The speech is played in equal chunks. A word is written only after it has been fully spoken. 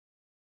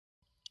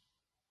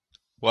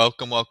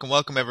Welcome,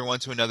 everyone,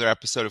 to another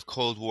episode of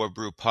Cold War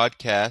Brew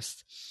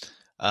Podcast.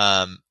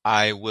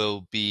 I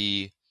will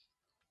be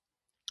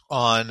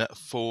on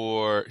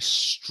for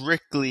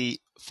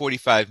strictly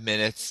 45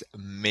 minutes,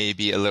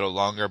 maybe a little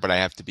longer, but I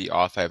have to be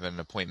off. I have an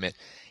appointment,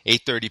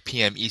 8:30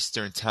 p.m.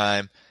 Eastern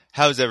Time.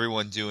 How's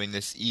everyone doing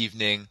this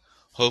evening?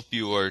 Hope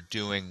you are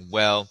doing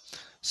well.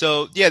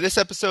 So, yeah, this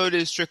episode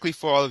is strictly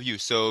for all of you.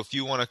 So, if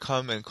you want to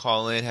come and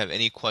call in, have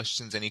any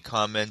questions, any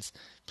comments,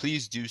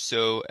 please do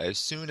so as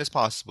soon as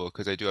possible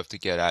because I do have to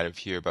get out of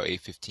here about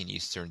 8:15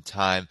 Eastern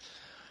Time.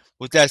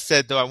 With that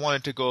said, though, I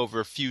wanted to go over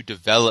a few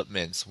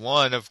developments.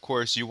 One, of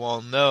course, you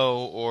all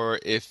know, or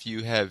if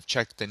you have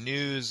checked the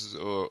news,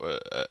 or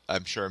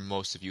I'm sure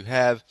most of you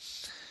have,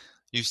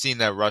 you've seen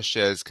that Russia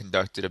has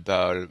conducted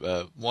about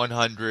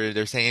 100,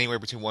 they're saying anywhere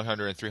between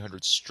 100 and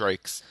 300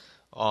 strikes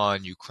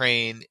on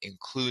Ukraine,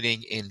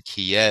 including in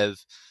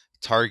Kiev,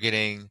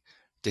 targeting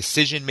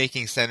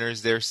decision-making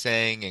centers, they're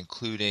saying,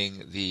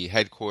 including the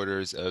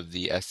headquarters of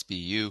the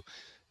SBU,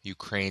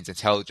 Ukraine's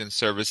intelligence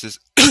services.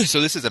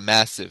 So this is a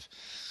massive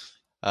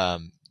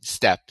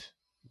step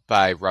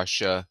by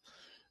Russia.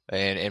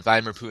 And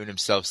Vladimir Putin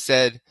himself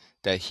said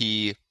that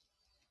he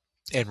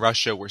and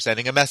Russia were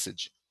sending a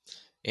message.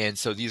 And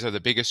so these are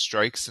the biggest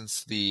strikes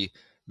since the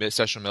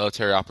special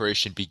military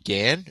operation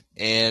began.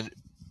 And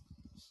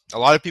a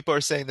lot of people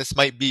are saying this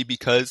might be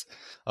because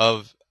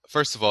of,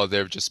 first of all,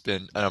 there have just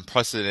been an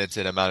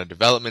unprecedented amount of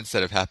developments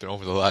that have happened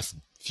over the last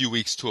few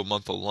weeks to a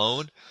month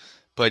alone.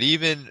 But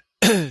even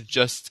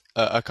just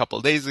a couple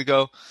of days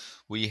ago,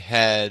 we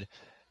had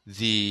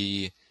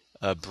the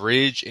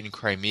bridge in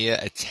Crimea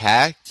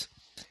attacked,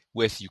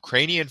 with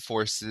Ukrainian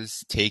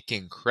forces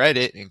taking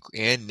credit,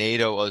 and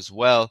NATO as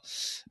well,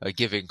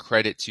 giving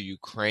credit to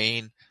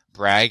Ukraine,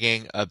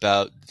 bragging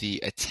about the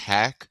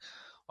attack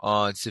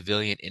on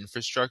civilian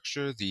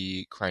infrastructure,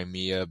 the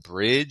Crimea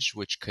Bridge,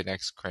 which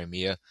connects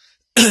Crimea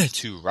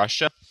to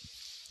Russia.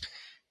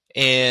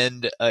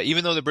 And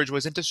even though the bridge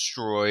wasn't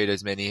destroyed,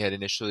 as many had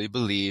initially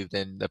believed,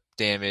 and the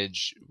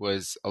damage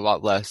was a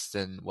lot less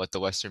than what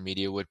the Western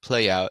media would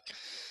play out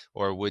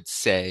or would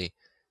say,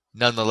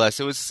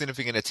 nonetheless, it was a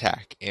significant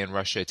attack, and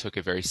Russia took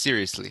it very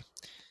seriously.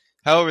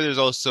 However, there's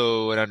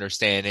also an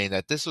understanding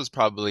that this was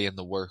probably in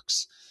the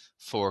works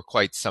for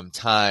quite some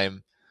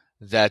time,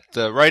 that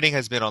the writing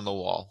has been on the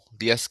wall.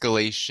 The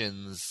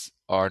escalations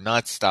are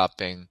not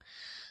stopping.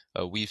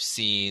 We've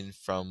seen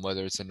from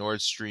whether it's a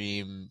Nord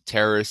Stream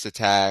terrorist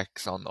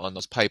attacks on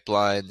those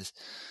pipelines,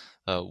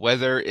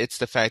 whether it's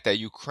the fact that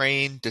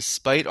Ukraine,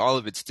 despite all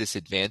of its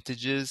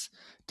disadvantages,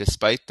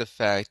 despite the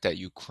fact that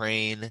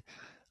Ukraine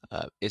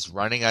is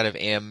running out of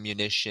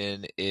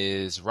ammunition,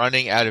 is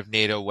running out of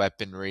NATO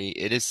weaponry.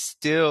 It is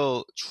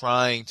still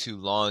trying to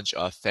launch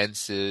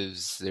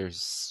offensives.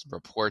 There's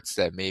reports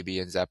that maybe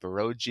in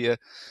Zaporozhye,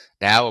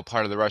 now a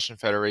part of the Russian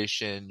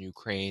Federation,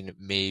 Ukraine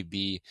may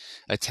be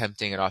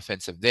attempting an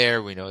offensive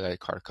there. We know that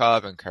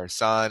Kharkov and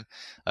Kherson,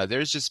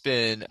 there's just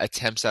been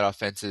attempts at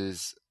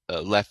offenses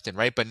left and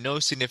right, but no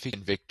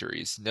significant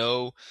victories,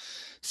 no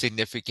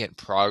significant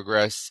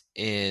progress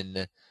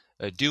in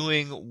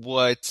doing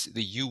what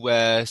the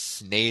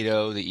US,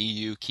 NATO, the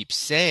EU keeps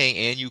saying,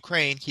 and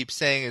Ukraine keeps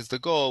saying is the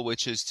goal,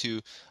 which is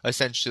to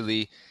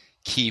essentially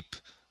keep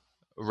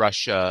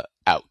Russia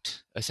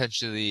out,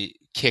 essentially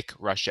kick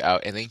Russia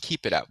out and then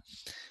keep it out.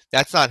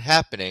 That's not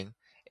happening.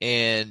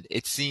 And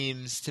it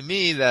seems to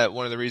me that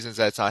one of the reasons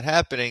that's not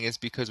happening is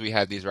because we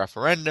have these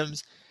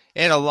referendums,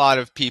 and a lot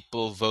of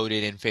people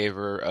voted in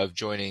favor of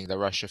joining the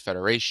Russia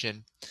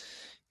Federation.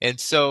 And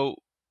so,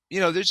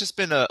 there's just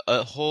been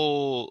a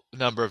whole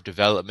number of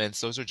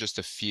developments. Those are just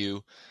a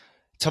few.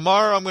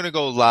 Tomorrow I'm going to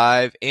go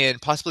live, and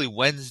possibly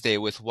Wednesday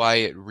with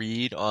Wyatt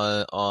Reed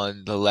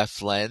on the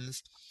Left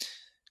Lens.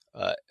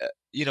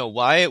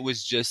 Wyatt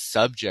was just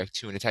subject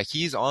to an attack.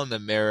 He's on the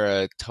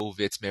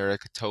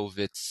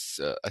Mara-Katovitz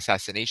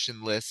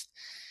assassination list.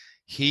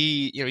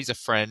 He's a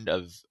friend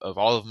of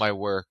all of my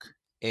work,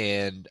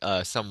 and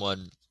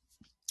someone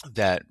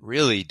that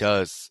really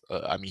does,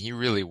 he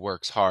really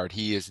works hard.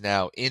 He is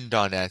now in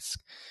Donetsk.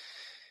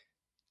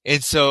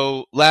 And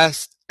so I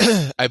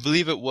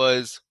believe it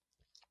was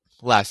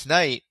last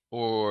night,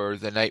 or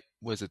the night,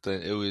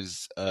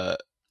 the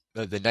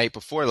night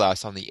before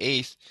last on the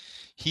 8th,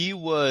 he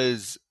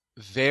was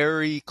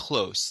very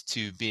close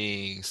to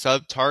being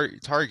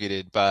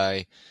targeted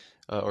by,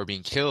 or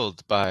being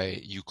killed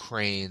by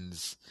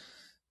Ukraine's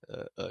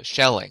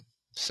shelling.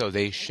 So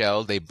they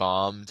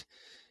bombed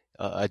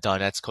a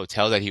Donetsk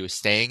hotel that he was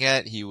staying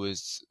at. He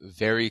was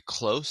very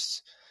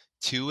close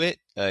to it.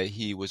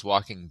 He was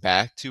walking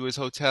back to his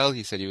hotel.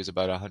 He said he was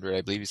about 100,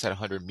 I believe he said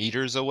 100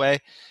 meters away,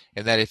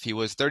 and that if he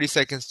was 30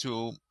 seconds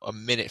to a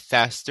minute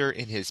faster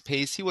in his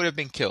pace, he would have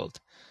been killed.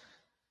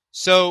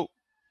 So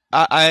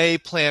I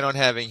plan on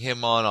having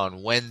him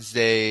on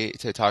Wednesday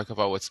to talk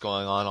about what's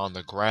going on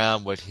the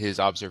ground, what his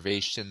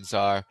observations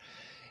are.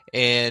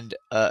 And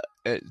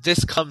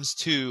this comes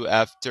to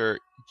after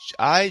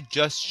I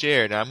just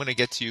shared, and I'm going to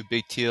get to you,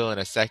 Big Teal, in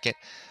a second.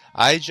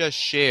 I just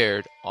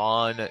shared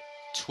on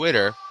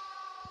Twitter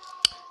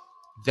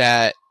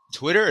that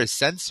Twitter is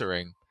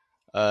censoring,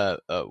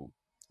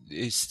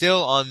 is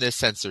still on this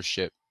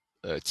censorship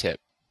tip.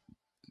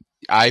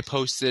 I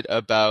posted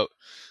about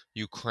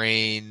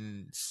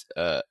Ukraine's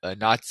a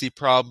Nazi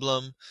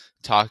problem,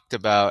 talked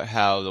about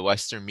how the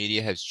Western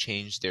media has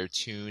changed their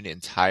tune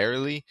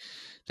entirely.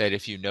 That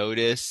if you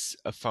notice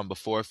from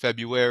before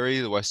February,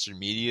 the Western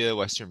media,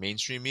 Western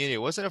mainstream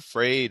media, wasn't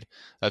afraid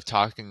of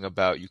talking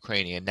about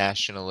Ukrainian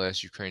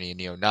nationalists, Ukrainian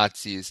neo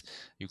Nazis,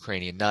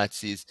 Ukrainian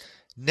Nazis.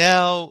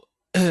 Now,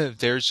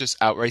 there's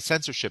just outright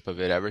censorship of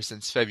it ever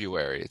since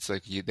February. It's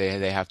like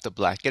they have to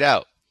black it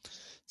out.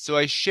 So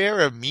I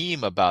share a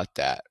meme about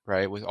that,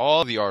 right, with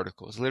all the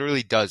articles,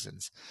 literally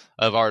dozens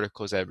of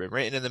articles that have been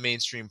written in the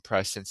mainstream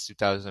press since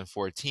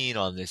 2014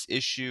 on this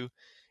issue.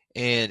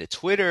 And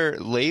Twitter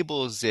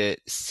labels it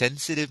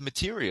sensitive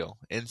material.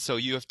 And so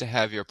you have to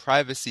have your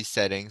privacy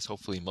settings,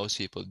 hopefully most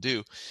people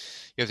do,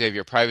 you have to have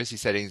your privacy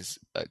settings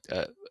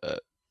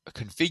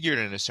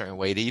configured in a certain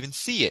way to even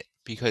see it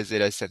because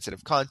it has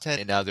sensitive content.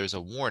 And now there's a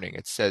warning.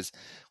 It says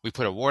we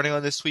put a warning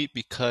on this tweet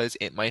because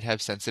it might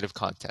have sensitive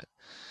content.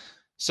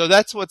 So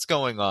that's what's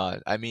going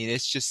on. I mean,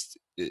 it's just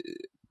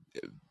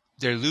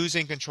they're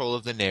losing control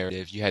of the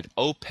narrative. You had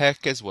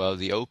OPEC as well,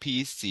 the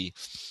OPEC.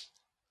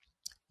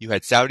 You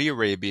had Saudi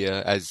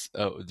Arabia as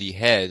the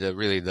head,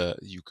 really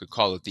you could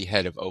call it the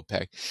head of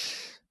OPEC,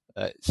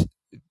 uh,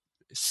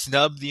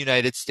 snub the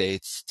United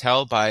States,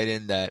 tell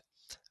Biden that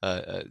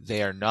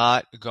they are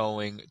not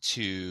going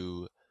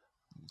to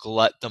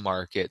glut the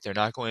market. They're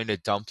not going to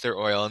dump their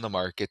oil in the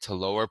market to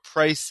lower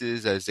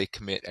prices as they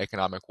commit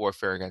economic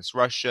warfare against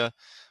Russia.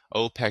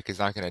 OPEC is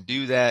not going to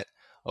do that.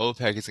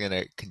 OPEC is going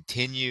to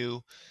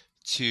continue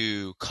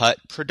to cut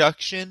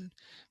production,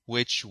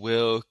 which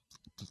will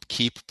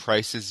keep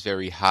prices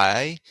very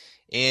high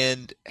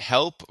and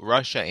help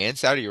Russia and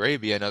Saudi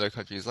Arabia and other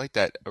countries like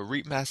that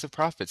reap massive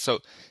profits. So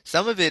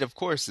some of it, of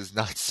course, is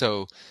not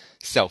so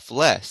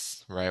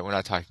selfless, right? We're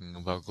not talking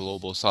about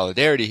global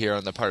solidarity here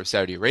on the part of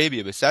Saudi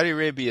Arabia, but Saudi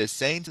Arabia is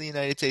saying to the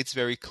United States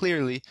very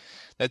clearly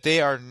that they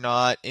are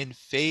not in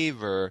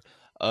favor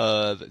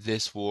of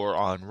this war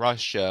on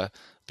Russia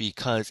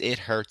because it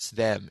hurts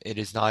them. It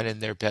is not in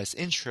their best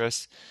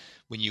interest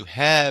when you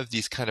have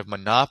these kind of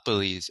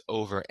monopolies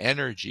over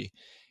energy.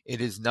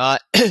 It is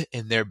not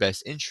in their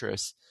best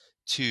interest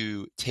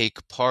to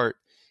take part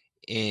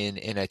in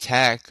an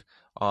attack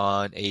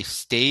on a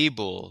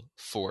stable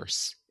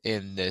force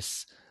in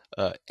this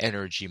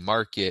energy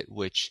market,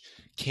 which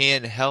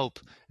can help,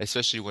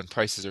 especially when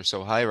prices are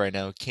so high right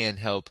now, can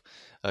help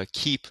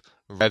keep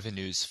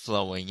revenues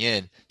flowing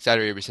in.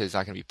 Saudi Arabia says it's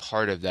not going to be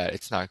part of that.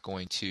 It's not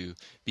going to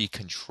be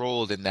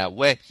controlled in that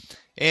way.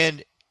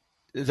 And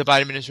the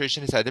Biden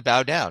administration has had to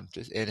bow down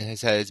and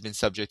has been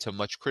subject to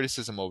much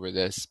criticism over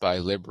this by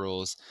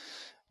liberals,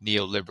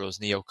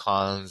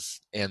 neocons,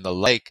 and the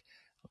like.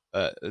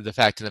 The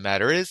fact of the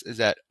matter is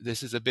that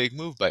this is a big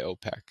move by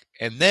OPEC.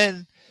 And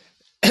then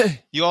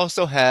you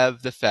also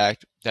have the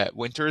fact that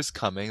winter is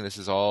coming. This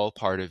is all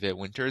part of it.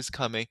 Winter is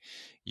coming.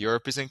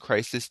 Europe is in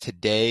crisis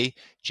today.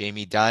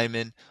 Jamie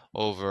Dimon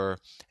over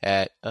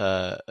at one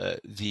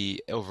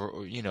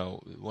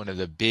of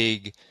the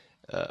big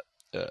uh,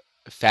 uh,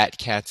 fat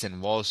cats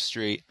in Wall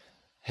Street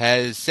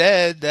has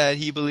said that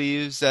he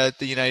believes that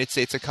the United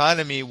States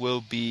economy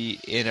will be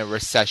in a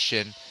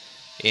recession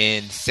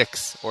in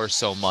 6 or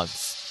so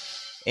months.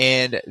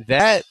 And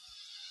that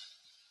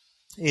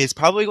is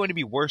probably going to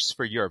be worse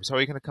for Europe. It's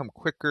probably going to come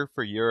quicker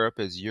for Europe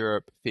as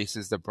Europe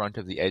faces the brunt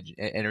of the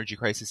energy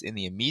crisis in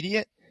the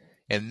immediate,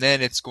 and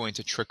then it's going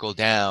to trickle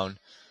down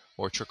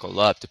or trickle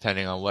up,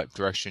 depending on what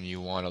direction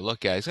you want to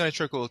look at. It's going to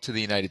trickle to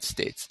the United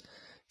States.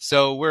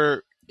 So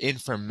we're in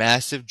for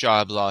massive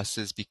job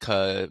losses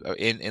because,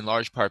 in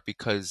large part,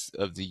 because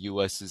of the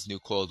U.S.'s new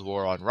Cold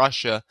War on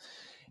Russia,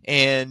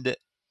 and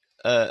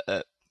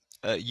uh,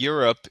 uh,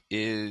 Europe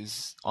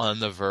is on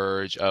the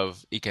verge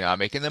of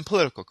economic and then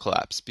political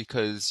collapse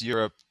because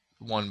Europe,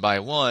 one by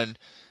one,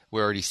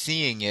 we're already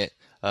seeing it.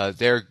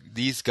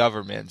 These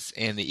governments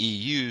and the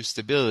EU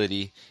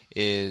stability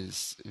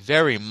is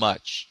very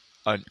much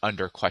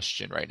under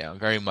question right now,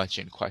 very much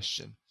in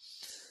question.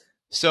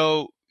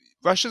 So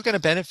Russia's going to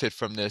benefit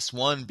from this,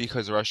 one,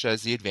 because Russia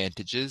has the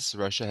advantages.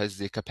 Russia has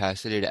the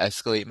capacity to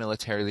escalate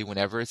militarily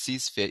whenever it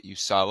sees fit. You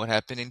saw what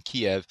happened in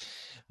Kiev.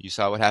 You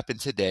saw what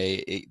happened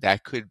today.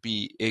 It could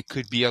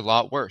be a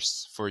lot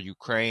worse for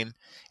Ukraine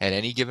at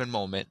any given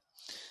moment.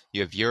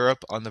 You have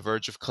Europe on the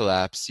verge of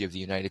collapse. You have the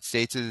United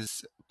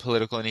States'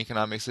 political and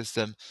economic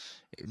system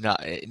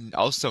not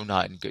also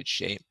not in good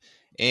shape.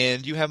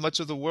 And you have much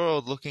of the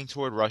world looking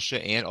toward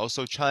Russia and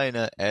also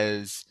China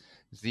as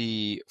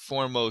the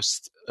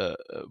foremost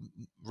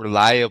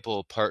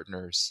reliable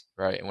partners,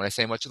 right? And when I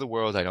say much of the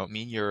world, I don't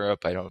mean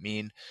Europe, I don't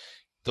mean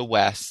the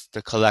West,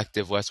 the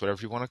collective West,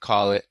 whatever you want to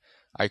call it.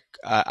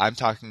 I'm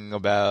talking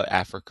about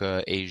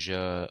Africa,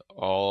 Asia,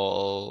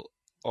 all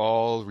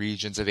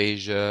regions of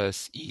Asia,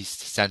 East,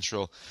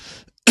 Central,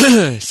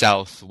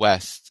 South,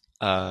 West,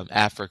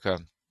 Africa,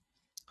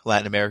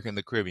 Latin America, and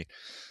the Caribbean.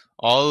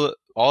 All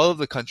of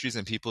the countries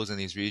and peoples in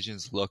these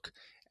regions look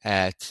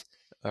at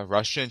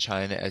Russia and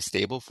China as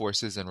stable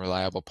forces and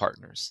reliable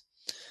partners.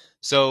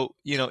 So,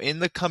 in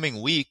the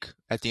coming week,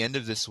 at the end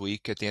of this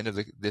week,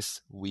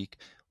 this week,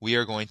 we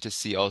are going to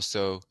see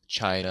also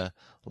China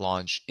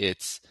launch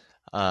its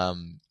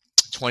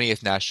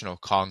 20th National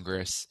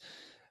Congress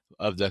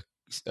of the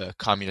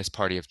Communist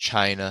Party of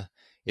China.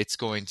 It's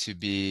going to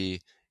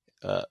be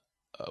uh,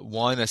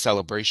 a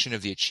celebration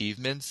of the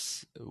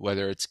achievements,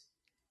 whether it's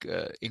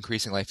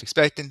increasing life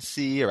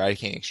expectancy,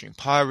 eradicating extreme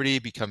poverty,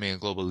 becoming a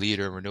global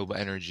leader in renewable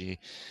energy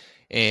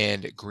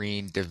and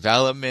green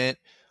development,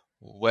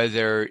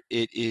 whether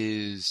it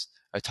is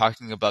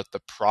talking about the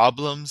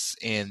problems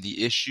and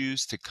the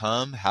issues to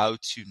come, how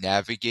to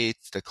navigate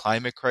the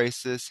climate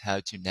crisis, how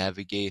to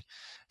navigate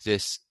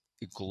this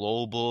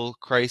global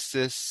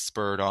crisis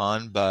spurred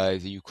on by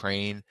the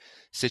Ukraine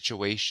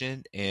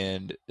situation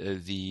and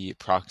the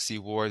proxy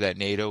war that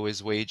NATO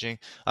is waging.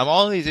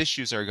 All of these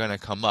issues are going to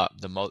come up.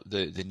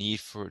 The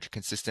need for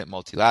consistent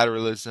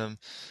multilateralism,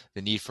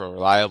 the need for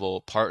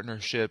reliable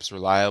partnerships,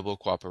 reliable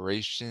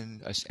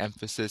cooperation,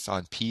 emphasis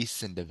on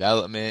peace and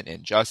development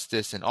and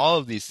justice, and all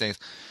of these things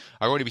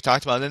are going to be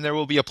talked about. And then there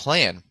will be a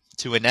plan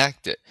to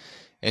enact it.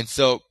 And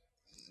so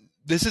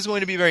this is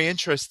going to be very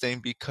interesting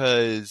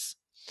because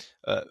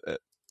uh, uh,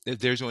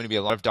 there's going to be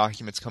a lot of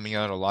documents coming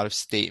out, a lot of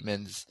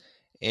statements,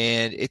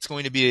 and it's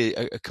going to be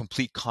a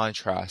complete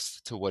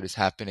contrast to what is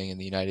happening in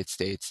the United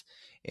States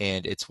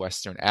and its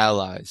Western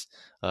allies,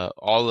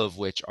 all of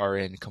which are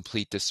in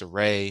complete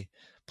disarray,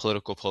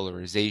 political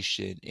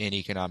polarization, and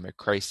economic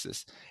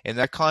crisis. And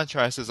that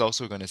contrast is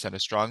also going to send a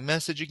strong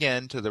message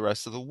again to the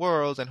rest of the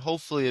world, and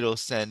hopefully it'll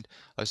send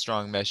a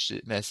strong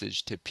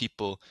message to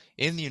people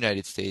in the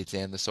United States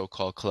and the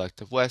so-called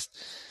collective West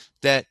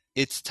that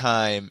it's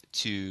time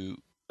to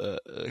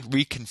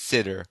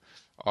reconsider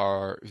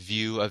our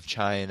view of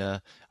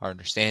China, our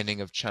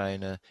understanding of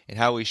China, and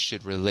how we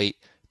should relate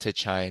to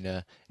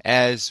China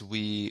as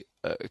we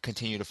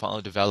continue to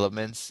follow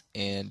developments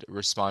and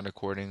respond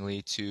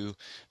accordingly to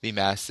the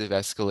massive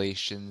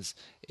escalations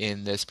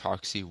in this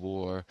proxy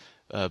war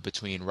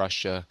between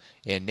Russia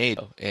and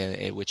NATO,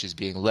 which is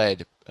being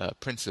led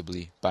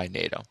principally by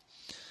NATO.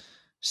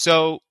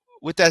 So,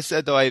 with that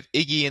said, though, I have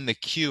Iggy in the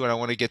queue, and I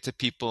want to get to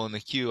people in the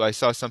queue. I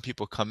saw some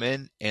people come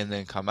in and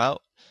then come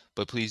out,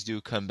 but please do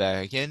come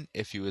back in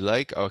if you would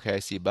like. Okay, I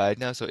see Bide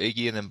now. So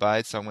Iggy and then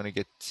Bide. So I'm going to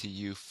get to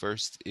you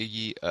first,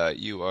 Iggy.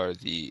 You are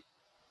the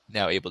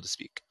now able to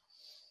speak.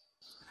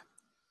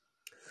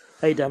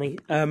 Hey, Danny.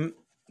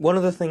 One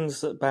of the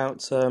things about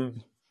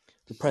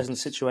the present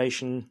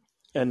situation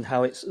and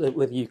how it's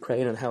with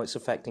Ukraine and how it's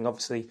affecting,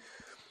 obviously,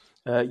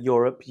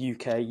 Europe,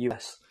 UK,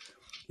 US,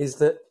 is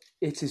that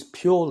it is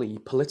purely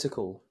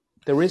political.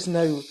 There is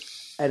no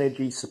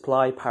energy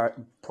supply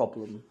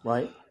problem,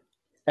 right?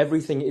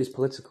 Everything is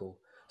political.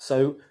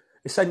 So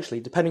essentially,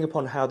 depending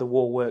upon how the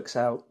war works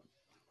out,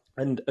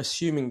 and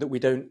assuming that we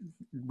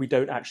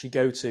don't actually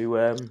go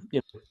to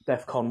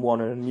DEFCON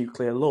 1 and a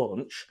nuclear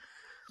launch,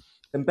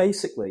 then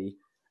basically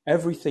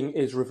everything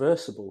is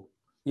reversible.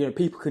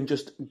 People can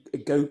just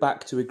go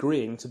back to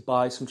agreeing to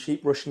buy some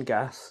cheap Russian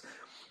gas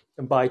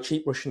and buy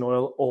cheap Russian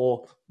oil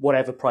or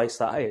whatever price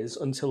that is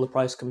until the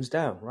price comes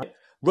down, right?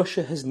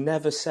 Russia has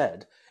never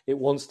said it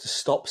wants to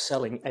stop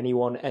selling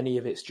anyone any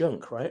of its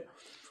junk, right?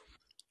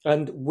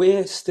 And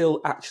we're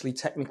still actually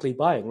technically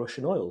buying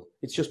Russian oil.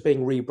 It's just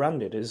being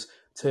rebranded as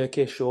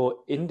Turkish or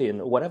Indian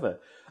or whatever.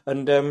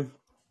 And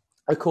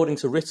according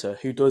to Ritter,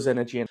 who does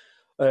energy,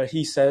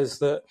 he says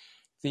that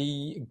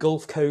the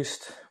Gulf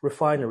Coast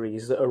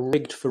refineries that are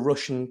rigged for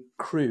Russian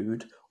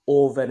crude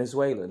or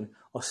Venezuelan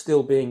are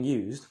still being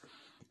used,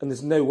 and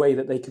there's no way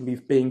that they can be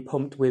being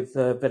pumped with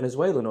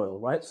Venezuelan oil,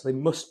 right? So they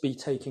must be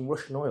taking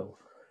Russian oil.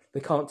 They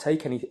can't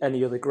take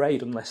any other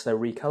grade unless they're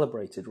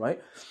recalibrated,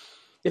 right?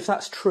 If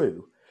that's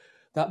true,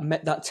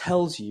 that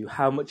tells you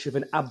how much of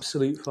an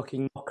absolute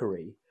fucking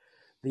mockery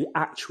the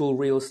actual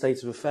real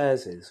state of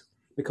affairs is,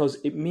 because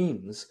it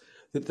means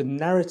that the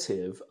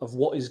narrative of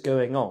what is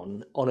going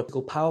on a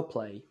political power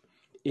play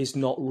is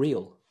not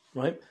real,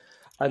 right?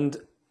 And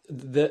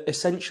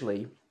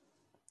essentially,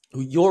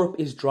 Europe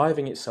is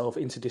driving itself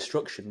into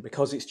destruction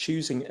because it's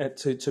choosing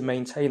to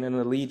maintain an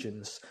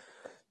allegiance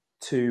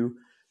to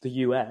the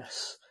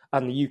US,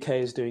 and the UK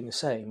is doing the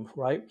same,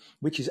 right?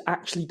 Which is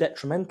actually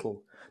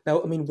detrimental.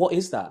 Now, I mean, what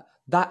is that?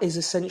 That is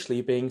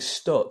essentially being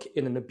stuck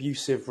in an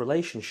abusive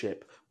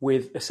relationship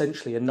with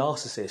essentially a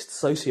narcissist,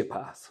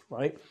 sociopath,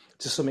 right?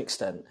 To some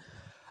extent.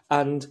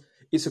 And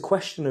it's a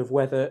question of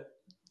whether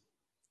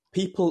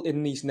people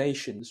in these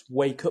nations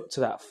wake up to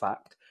that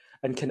fact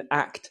and can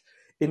act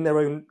in their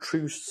own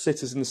true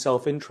citizen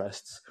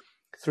self-interests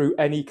through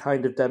any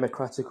kind of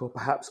democratic or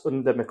perhaps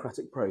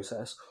undemocratic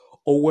process,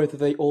 or whether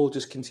they all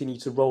just continue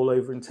to roll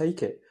over and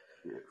take it.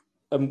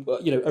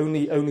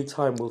 Only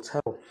time will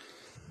tell.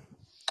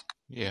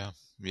 Yeah,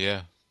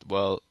 yeah.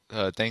 Well,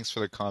 thanks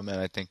for the comment.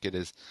 I think it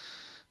is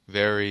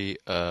very,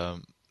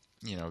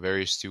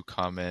 very astute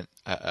comment.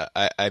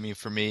 I mean,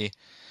 for me,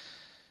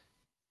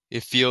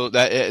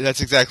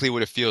 that's exactly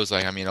what it feels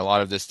like. I mean, a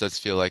lot of this does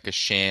feel like a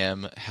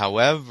sham.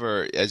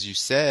 However, as you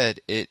said,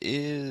 it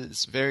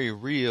is very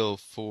real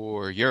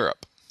for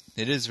Europe.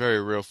 It is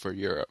very real for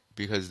Europe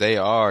because they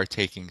are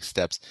taking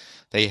steps.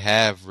 They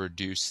have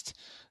reduced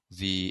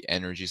the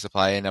energy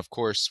supply, and of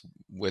course,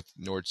 with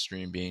Nord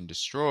Stream being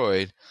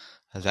destroyed,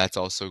 that's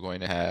also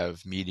going to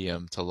have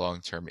medium to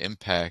long-term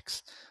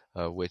impacts,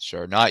 which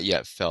are not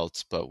yet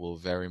felt, but will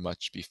very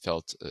much be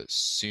felt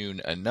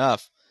soon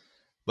enough.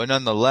 But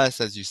nonetheless,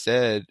 as you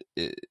said,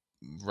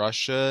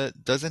 Russia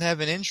doesn't have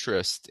an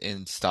interest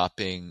in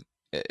stopping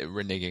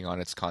reneging on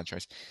its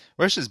contracts.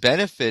 Russia's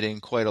benefiting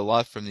quite a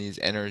lot from these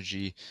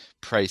energy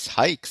price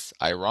hikes.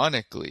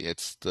 Ironically,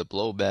 it's the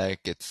blowback,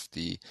 it's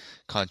the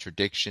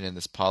contradiction in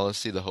this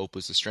policy. The hope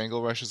was to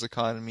strangle Russia's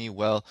economy.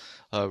 Well,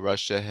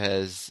 Russia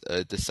has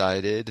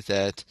decided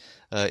that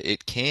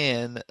it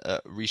can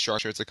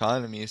restructure its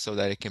economy so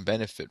that it can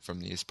benefit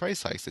from these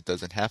price hikes. It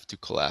doesn't have to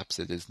collapse.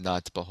 It is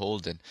not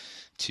beholden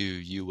to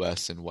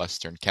U.S. and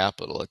Western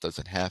capital. It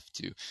doesn't have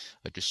to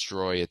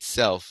destroy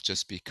itself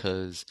just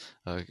because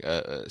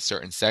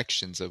certain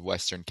sections of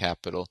Western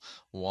capital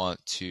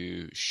want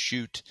to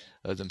shoot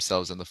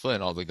themselves in the foot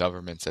and all the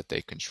governments that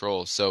they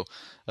control. So,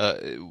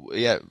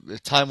 yeah,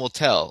 time will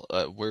tell.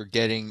 We're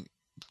getting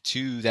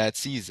to that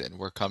season.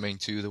 We're coming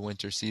to the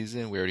winter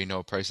season. We already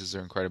know prices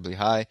are incredibly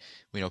high.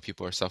 We know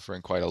people are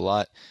suffering quite a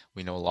lot.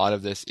 We know a lot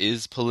of this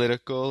is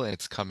political and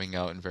it's coming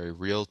out in very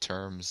real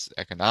terms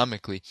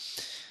economically.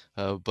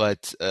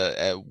 But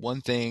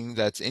one thing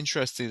that's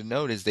interesting to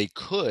note is they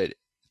could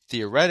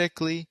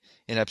theoretically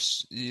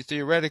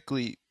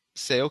theoretically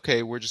say,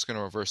 okay, we're just going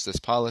to reverse this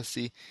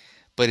policy.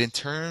 But in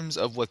terms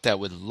of what that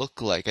would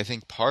look like, I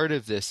think part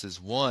of this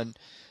is one,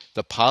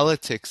 the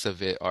politics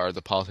of it are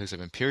the politics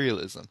of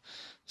imperialism.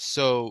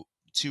 So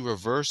to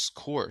reverse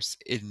course,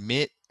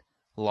 admit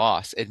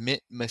loss,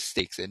 admit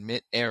mistakes,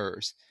 admit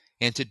errors,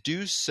 and to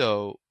do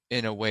so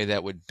in a way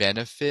that would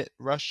benefit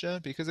Russia,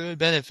 because it would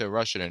benefit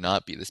Russia to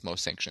not be this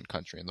most sanctioned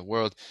country in the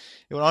world.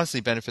 It would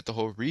honestly benefit the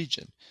whole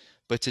region.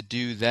 But to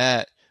do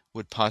that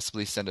would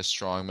possibly send a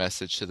strong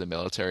message to the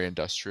military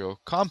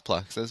industrial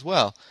complex as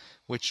well,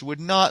 which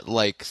would not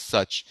like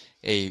such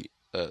a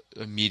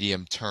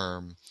medium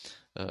term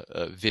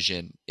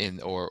vision in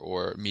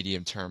or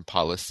medium term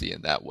policy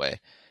in that way.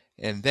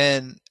 And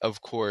then,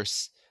 of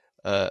course,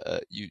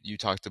 you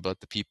talked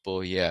about the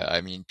people. Yeah, I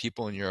mean,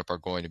 people in Europe are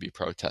going to be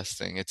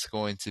protesting. It's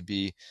going to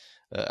be,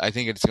 I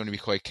think it's going to be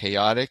quite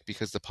chaotic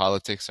because the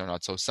politics are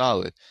not so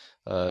solid.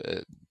 Uh,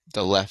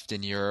 the left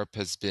in Europe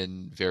has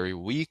been very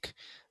weak.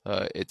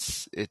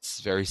 It's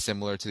very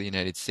similar to the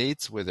United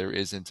States, where there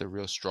isn't a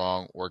real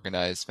strong,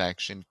 organized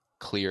faction,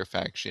 clear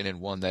faction, and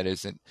one that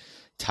isn't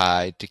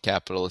tied to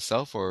capital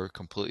itself or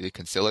completely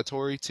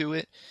conciliatory to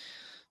it.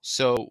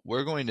 So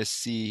we're going to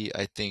see,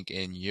 I think,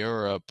 in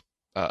Europe,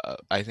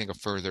 I think a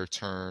further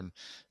turn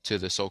to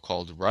the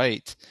so-called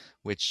right,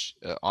 which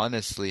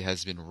honestly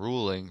has been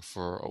ruling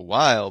for a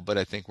while. But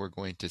I think we're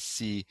going to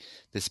see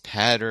this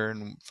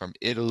pattern from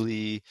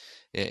Italy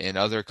and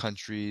other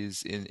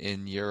countries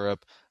in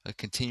Europe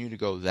continue to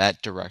go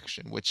that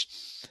direction, which,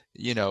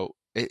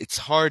 it's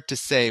hard to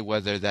say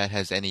whether that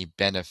has any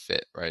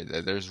benefit, right?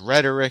 There's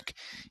rhetoric,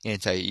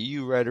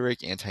 anti-EU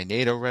rhetoric,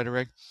 anti-NATO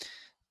rhetoric.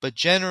 But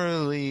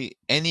generally,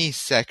 any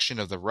section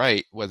of the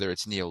right, whether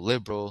it's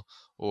neoliberal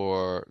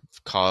or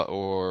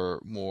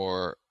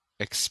more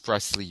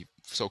expressly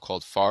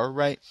so-called far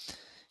right,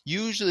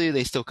 usually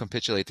they still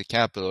capitulate to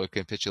capital or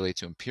capitulate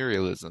to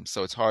imperialism.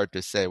 So it's hard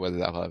to say whether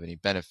that will have any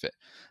benefit.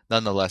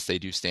 Nonetheless, they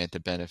do stand to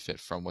benefit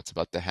from what's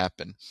about to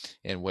happen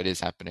and what is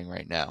happening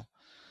right now.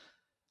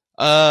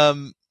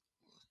 Um,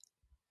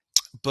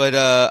 but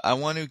I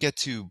want to get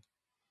to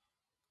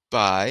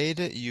Bide.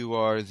 You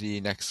are the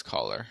next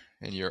caller,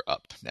 and you're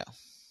up now.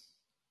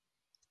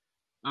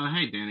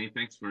 Hey, Danny.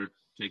 Thanks for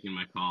taking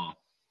my call.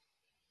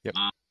 Yep.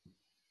 Uh,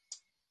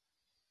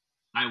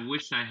 I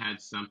wish I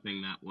had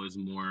something that was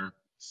more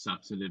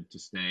substantive to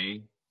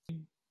say,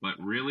 but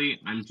really,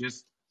 I'm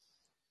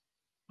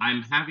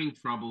having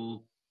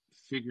trouble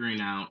figuring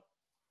out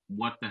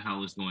what the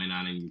hell is going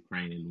on in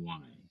Ukraine and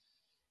why.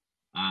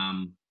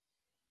 Um,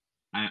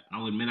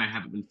 I'll admit I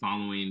haven't been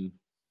following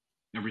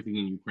everything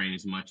in Ukraine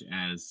as much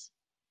as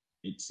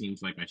it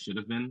seems like I should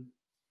have been.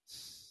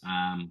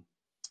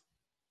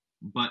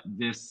 But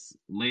this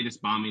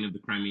latest bombing of the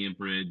Crimean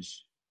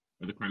Bridge,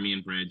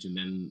 and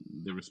then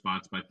the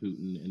response by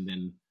Putin, and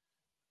then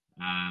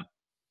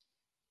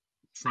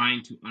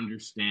trying to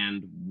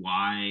understand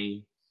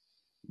why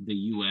the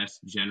U.S.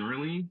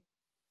 generally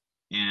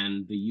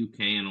and the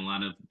U.K. and a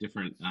lot of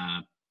different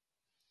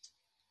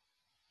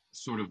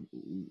sort of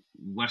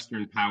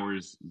Western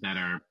powers that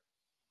are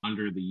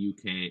under the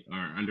U.K.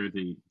 or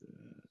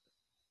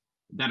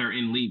that are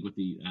in league with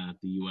the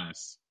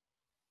U.S.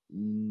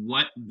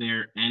 what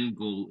their end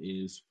goal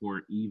is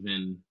for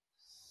even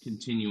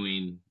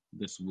continuing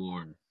this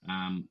war.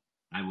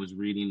 I was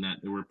reading that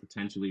there were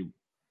potentially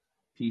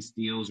peace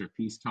deals or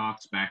peace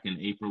talks back in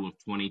April of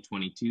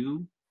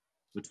 2022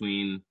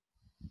 between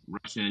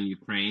Russia and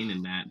Ukraine,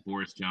 and that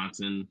Boris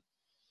Johnson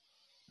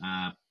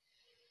uh,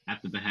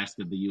 at the behest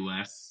of the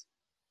U.S.,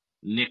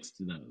 nixed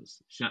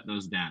those, shut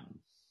those down.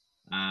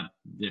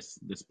 This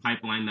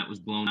pipeline that was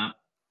blown up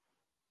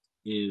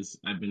is,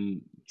 I've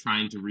been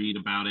trying to read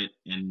about it,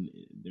 and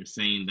they're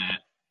saying that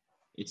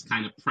it's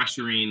kind of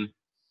pressuring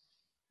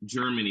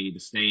Germany to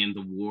stay in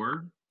the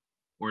war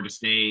or to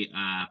stay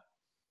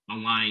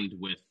aligned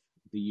with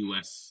the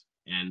U.S.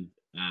 and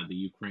the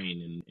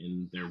Ukraine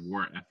in their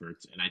war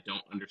efforts, and I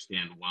don't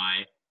understand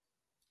why.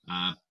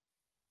 Uh,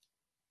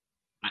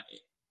 I,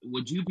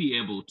 would you be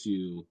able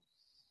to,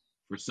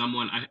 for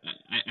someone,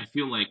 I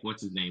feel like,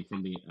 what's his name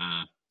from the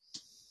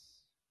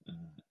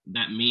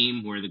that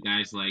meme where the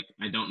guy's like,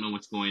 I don't know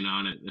what's going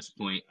on at this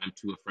point, I'm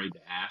too afraid to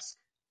ask.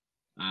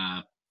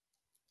 Uh,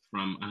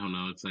 from, I don't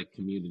know, it's like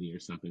Community or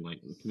something, like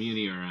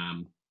Community or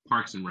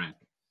Parks and Rec.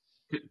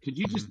 Could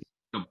you just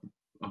give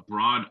a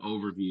broad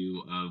overview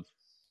of,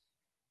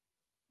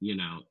 you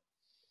know,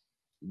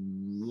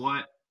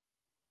 what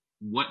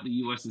the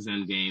U.S.'s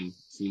end game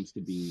seems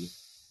to be,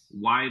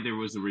 why there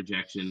was a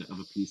rejection of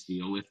a peace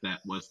deal, if that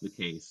was the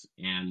case,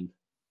 and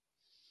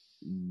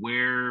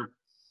where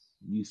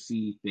you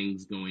see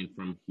things going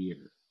from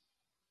here?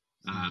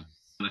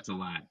 That's a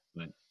lot,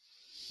 but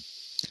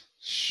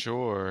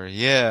Sure.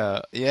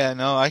 Yeah. Yeah.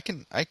 No, I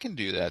can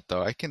do that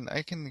though. I can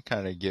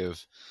kind of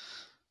give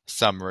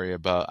summary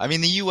about. I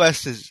mean, the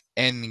U.S.'s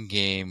end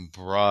game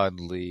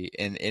broadly,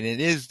 and it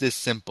is this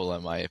simple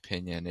in my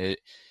opinion. It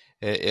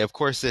of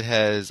course it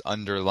has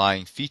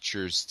underlying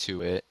features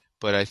to it,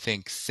 but I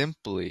think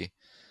simply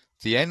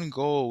the end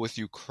goal with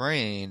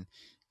Ukraine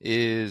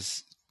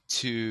is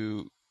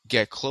to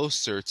get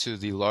closer to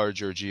the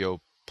larger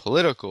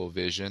geopolitical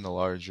vision, the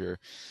larger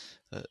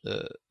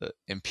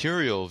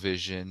imperial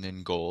vision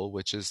and goal,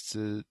 which is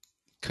to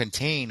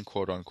contain,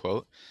 quote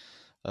unquote,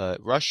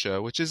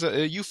 Russia, which is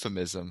a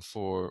euphemism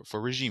for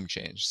regime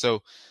change.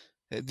 So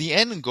the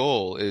end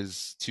goal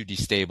is to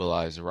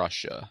destabilize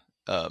Russia.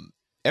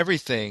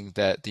 Everything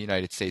that the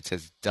United States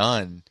has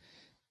done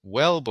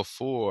well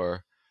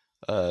before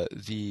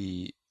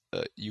the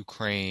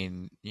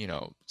Ukraine,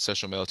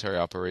 special military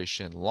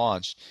operation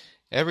launched,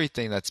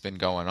 everything that's been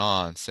going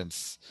on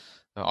since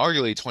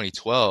arguably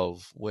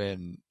 2012,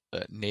 when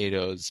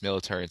NATO's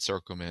military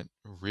encirclement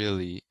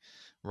really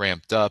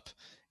ramped up,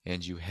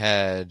 and you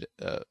had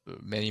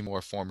many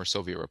more former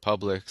Soviet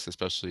republics,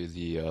 especially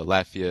the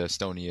Latvia,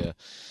 Estonia,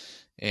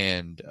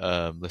 and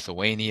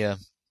Lithuania,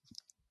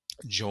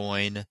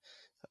 join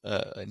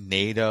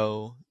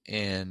NATO,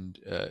 and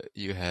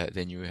you had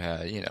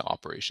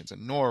operations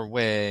in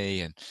Norway,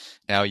 and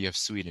now you have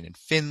Sweden and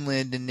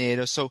Finland in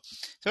NATO. So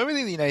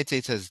everything the United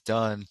States has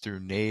done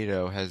through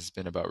NATO has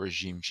been about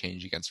regime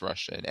change against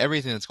Russia, and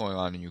everything that's going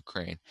on in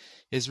Ukraine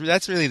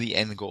that's really the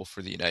end goal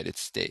for the United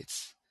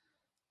States.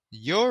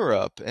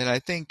 Europe, and I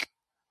think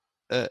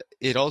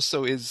it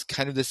also is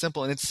kind of this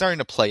simple, and it's starting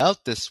to play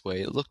out this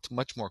way. It looked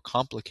much more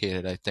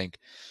complicated, I think,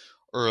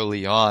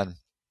 early on.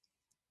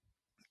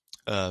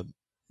 Uh,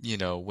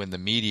 when the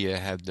media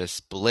had this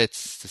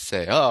blitz to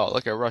say, "Oh,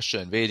 look at Russia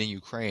invading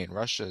Ukraine.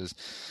 Russia is,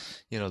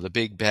 the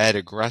big bad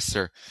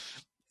aggressor."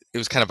 It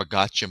was kind of a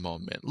gotcha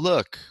moment.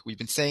 Look, we've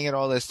been saying it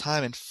all this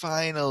time, and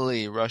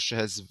finally, Russia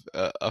has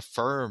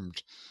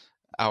affirmed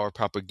our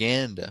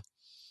propaganda.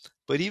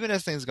 But even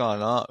as things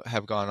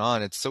have gone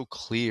on, it's so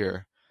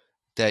clear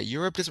that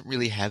Europe doesn't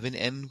really have an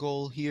end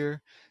goal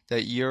here.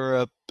 That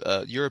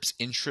Europe's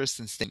interest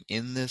in staying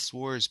in this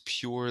war is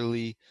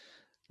purely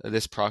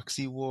this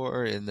proxy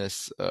war, in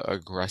this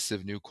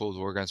aggressive new Cold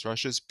War against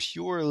Russia, is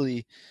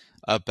purely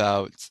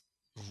about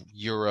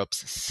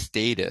Europe's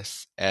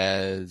status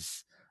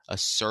as a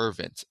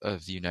servant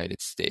of the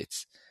United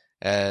States,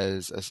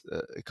 as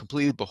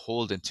completely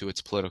beholden to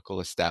its political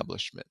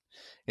establishment.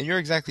 And you're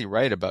exactly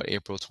right about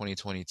April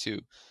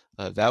 2022.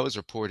 That was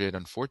reported,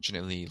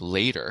 unfortunately,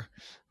 later,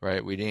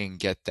 right? We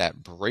didn't get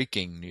that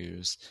breaking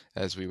news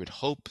as we would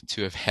hope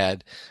to have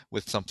had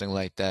with something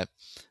like that.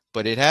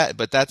 But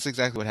that's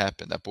exactly what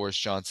happened. That Boris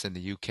Johnson,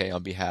 the UK,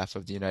 on behalf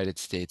of the United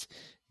States,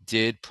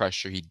 did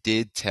pressure. He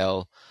did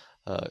tell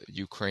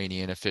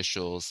Ukrainian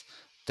officials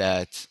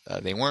that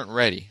they weren't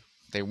ready.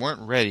 They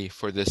weren't ready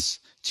for this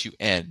to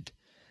end,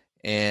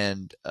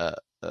 and a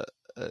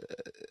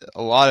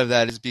lot of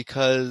that is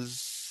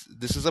because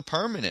this is a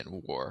permanent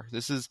war.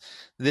 This is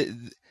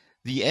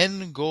the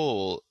end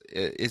goal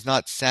is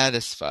not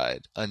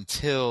satisfied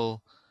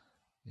until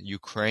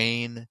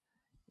Ukraine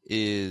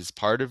is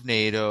part of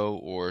NATO,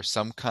 or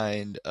some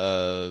kind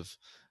of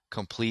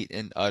complete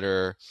and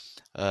utter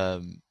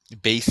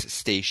base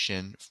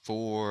station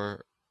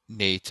for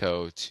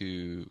NATO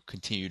to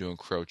continue to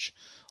encroach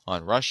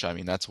on Russia. I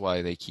mean, that's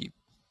why they keep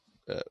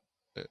uh,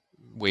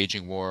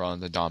 waging war on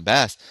the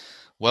Donbass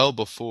well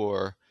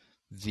before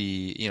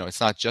it's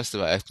not just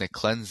about ethnic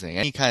cleansing.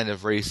 Any kind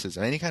of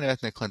racism, any kind of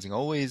ethnic cleansing,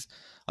 always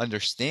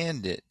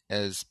understand it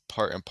as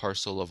part and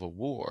parcel of a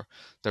war.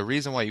 The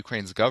reason why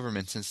Ukraine's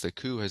government, since the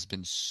coup, has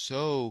been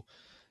so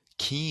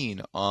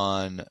keen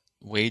on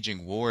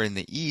waging war in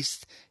the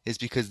East is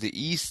because the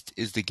East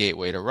is the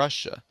gateway to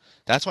Russia.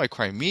 That's why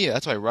Crimea,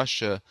 that's why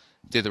Russia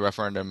did the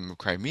referendum of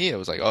Crimea, it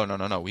was like, oh, no,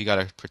 no, no, we got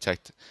to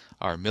protect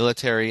our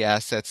military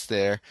assets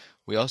there.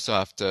 We also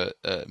have to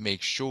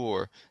make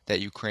sure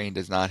that Ukraine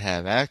does not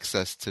have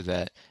access to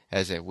that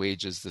as it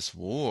wages this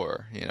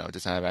war. It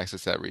does not have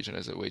access to that region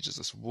as it wages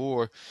this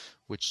war,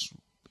 which,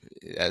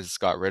 as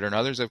Scott Ritter and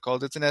others have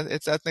called it,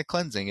 it's ethnic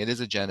cleansing. It is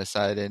a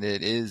genocide, and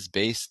it is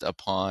based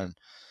upon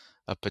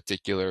a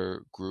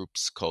particular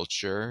group's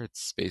culture.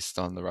 It's based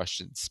on the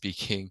Russian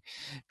speaking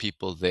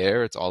people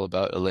there. It's all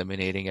about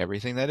eliminating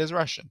everything that is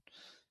Russian.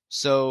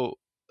 So,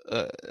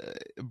 uh,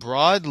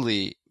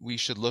 broadly, we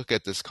should look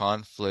at this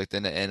conflict,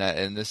 and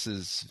this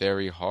is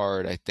very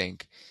hard, I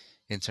think,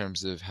 in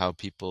terms of how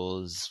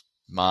people's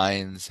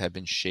minds have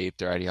been shaped,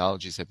 their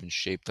ideologies have been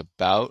shaped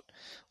about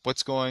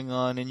what's going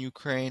on in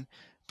Ukraine.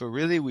 But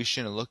really, we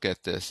shouldn't look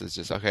at this as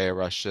just, okay,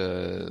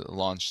 Russia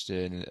launched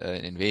an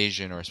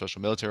invasion or a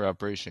special military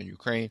operation in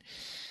Ukraine.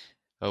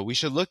 We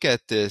should look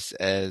at this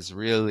as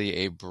really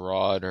a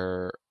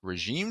broader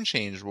regime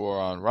change war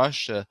on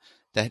Russia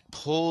that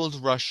pulled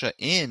Russia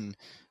in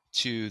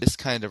to this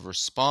kind of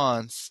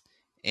response.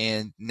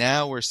 And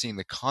now we're seeing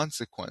the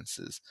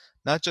consequences,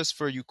 not just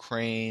for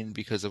Ukraine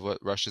because of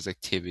what Russia's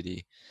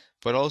activity,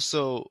 but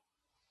also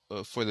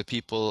for the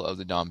people of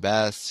the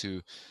Donbass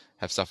who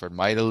have suffered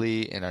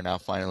mightily and are now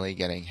finally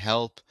getting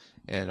help,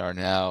 and are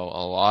now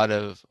a lot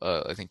of,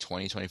 I think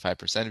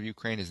 20-25% of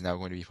Ukraine is now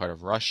going to be part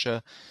of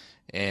Russia.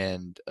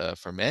 And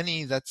for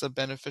many, that's a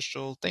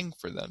beneficial thing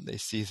for them. They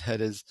see that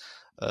as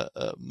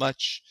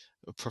much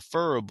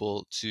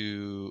preferable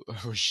to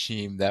a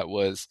regime that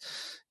was,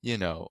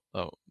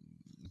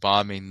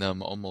 bombing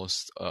them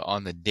almost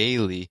on the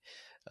daily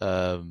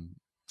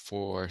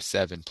for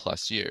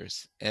 7+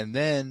 years. And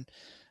then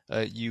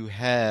you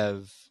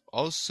have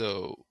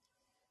also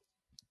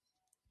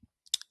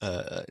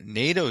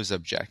NATO's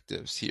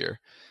objectives here.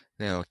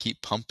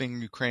 Keep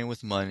pumping Ukraine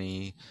with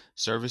money,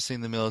 servicing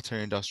the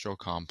military-industrial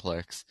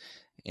complex,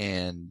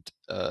 and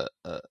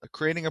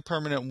creating a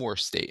permanent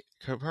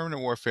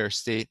warfare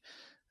state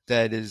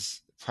that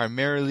is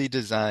primarily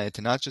designed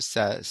to not just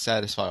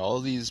satisfy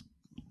all these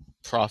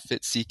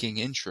profit-seeking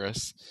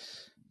interests,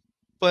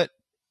 but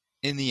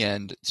in the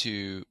end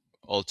to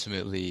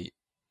ultimately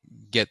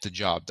get the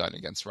job done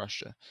against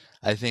Russia.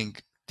 I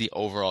think the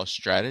overall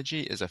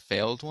strategy is a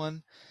failed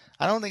one.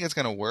 I don't think it's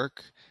going to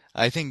work.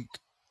 I think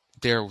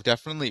there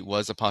definitely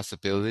was a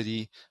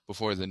possibility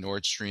before the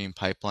Nord Stream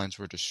pipelines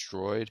were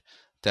destroyed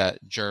that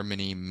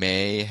Germany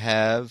may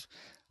have,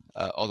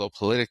 although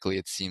politically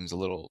it seems a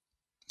little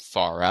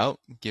far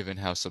out given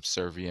how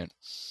subservient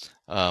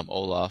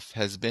Olaf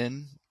has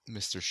been,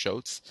 Mr.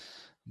 Scholz.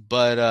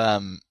 But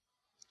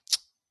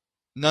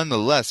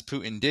nonetheless,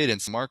 Putin did in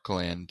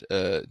Samarkand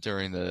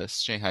during the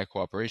Shanghai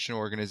Cooperation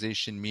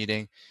Organization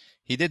meeting.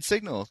 He did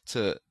signal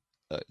to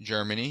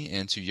Germany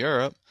and to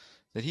Europe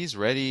that he's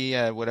ready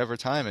at whatever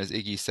time, as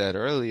Iggy said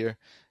earlier,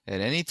 at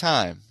any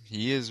time.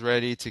 He is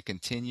ready to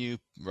continue,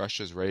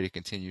 Russia's ready to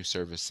continue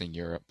servicing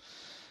Europe.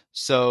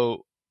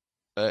 So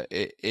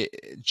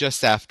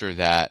just after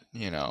that,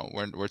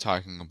 we're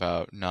talking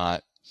about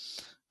not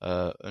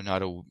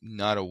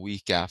a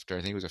week after.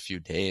 I think it was a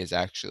few days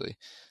actually.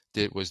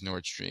 That was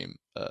Nord Stream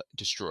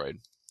destroyed.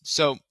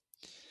 So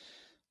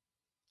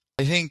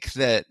I think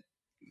that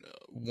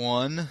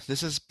one,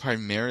 this is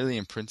primarily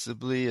and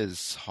principally,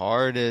 as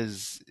hard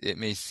as it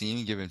may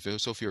seem, given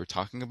Sophie were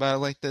talking about it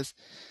like this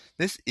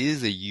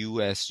is a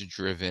U.S.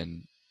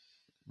 driven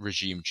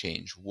regime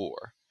change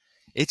war.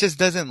 It just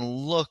doesn't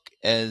look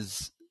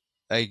as,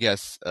 I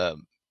guess,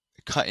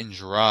 cut and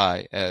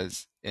dry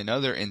as in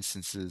other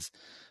instances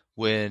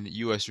when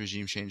U.S.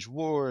 regime change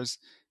wars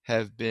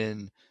have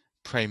been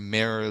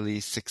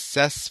primarily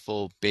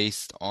successful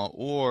based on,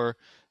 or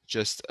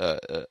just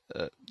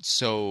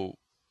so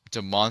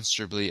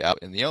demonstrably out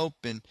in the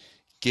open,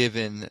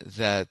 given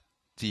that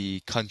the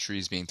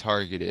countries being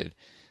targeted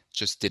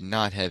just did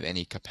not have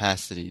any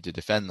capacity to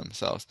defend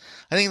themselves.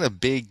 I think the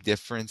big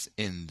difference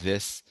in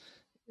this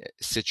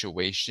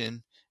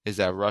situation is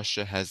that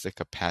Russia has the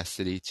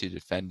capacity to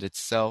defend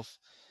itself,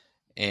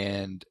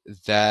 and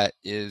that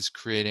is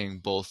creating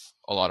both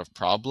a lot of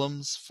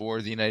problems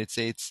for the United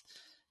States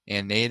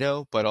and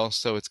NATO, but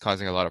also it's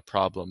causing a lot of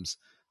problems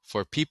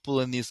for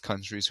people in these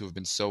countries who have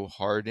been so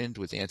hardened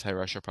with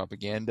anti-Russia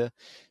propaganda.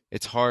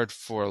 It's hard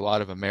for a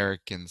lot of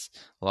Americans,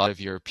 a lot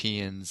of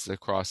Europeans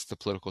across the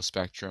political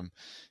spectrum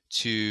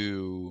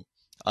to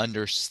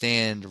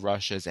understand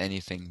Russia as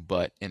anything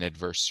but an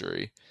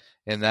adversary.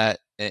 And that's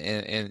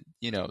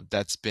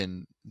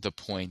been the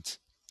point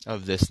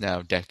of this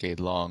now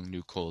decade-long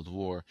new Cold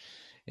War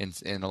in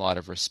a lot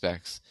of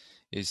respects,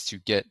 is to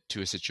get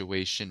to a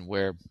situation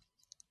where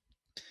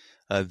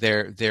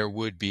there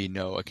would be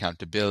no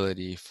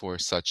accountability for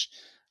such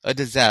a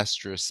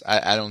disastrous.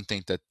 I don't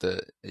think that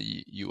the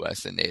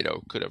U.S. and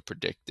NATO could have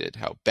predicted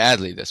how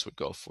badly this would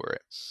go for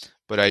it,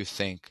 but I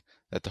think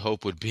that the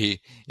hope would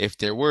be, if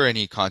there were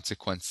any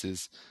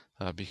consequences,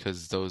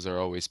 because those are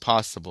always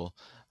possible,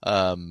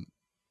 the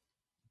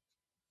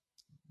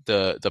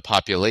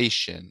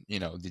population,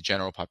 the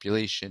general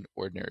population,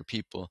 ordinary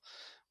people,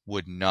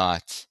 would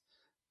not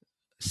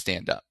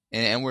stand up,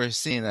 and we're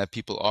seeing that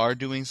people are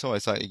doing so. I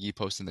saw Iggy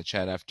post in the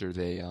chat after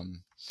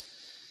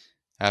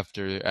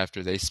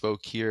they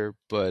spoke here,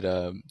 but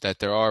that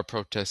there are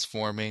protests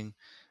forming.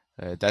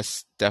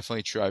 That's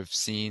definitely true. I've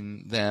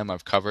seen them.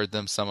 I've covered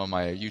them some on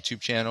my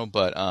YouTube channel,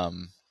 but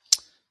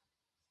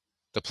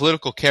the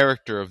political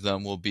character of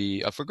them will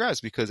be up for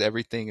grabs because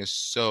everything is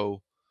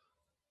so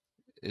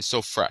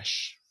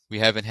fresh. We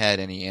haven't had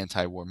any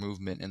anti-war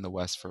movement in the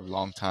West for a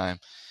long time.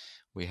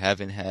 We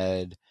haven't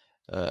had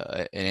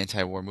an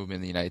anti-war movement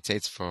in the United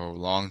States for a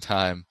long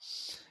time,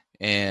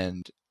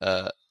 and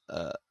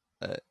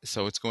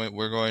so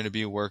we're going to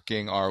be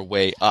working our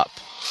way up.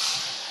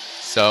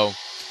 So,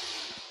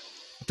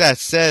 with that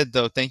said,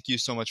 though, thank you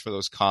so much for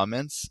those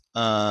comments.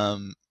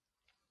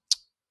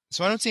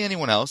 So I don't see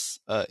anyone else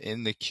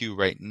in the queue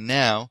right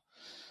now,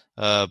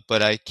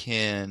 but I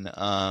can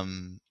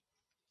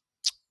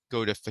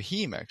go to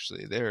Fahim,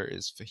 actually. There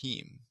is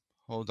Fahim.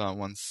 Hold on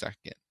one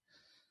second.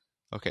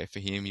 Okay,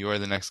 Fahim, you are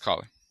the next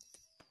caller.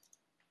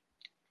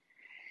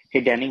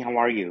 Hey, Danny, how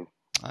are you?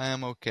 I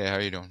am okay. How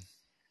are you doing?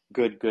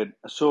 Good, good.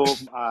 So,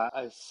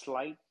 a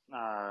slight,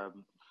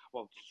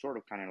 well, sort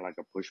of kind of like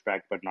a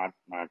pushback, but not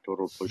a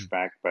total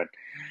pushback. But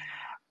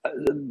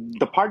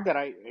the part that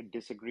I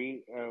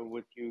disagree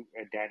with you,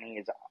 Danny,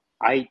 is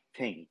I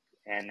think,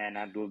 and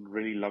I would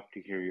really love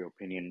to hear your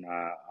opinion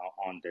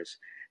on this.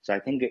 So I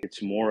think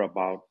it's more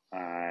about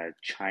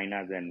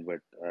China than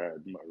with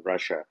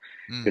Russia.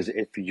 Because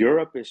if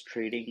Europe is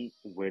trading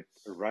with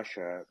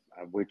Russia,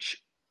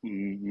 which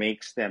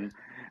makes them,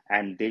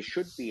 and they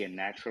should be a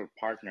natural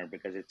partner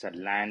because it's a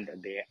land,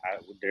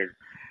 their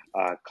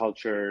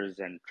cultures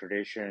and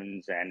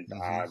traditions and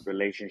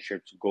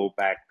relationships go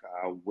back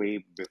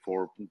way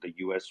before the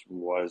US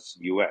was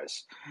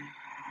US.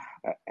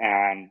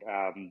 And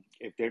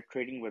if they're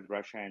trading with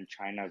Russia and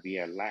China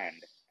via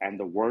land, and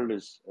the world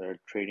is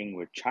trading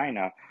with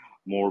China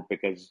more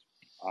because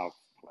of,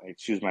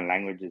 excuse my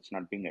language, it's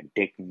not being a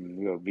dick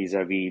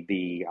vis-a-vis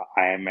the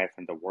IMF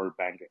and the World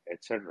Bank,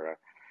 etc.,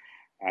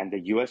 and the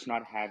US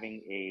not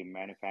having a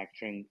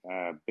manufacturing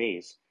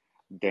base,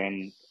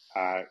 then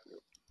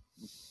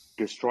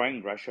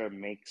destroying Russia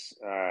makes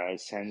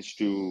sense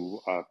to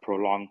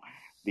prolong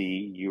the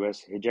US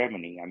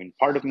hegemony. I mean,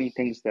 part of me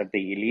thinks that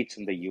the elites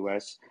in the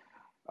US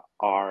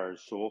are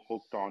so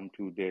hooked on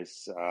to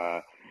this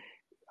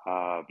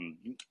um,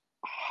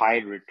 high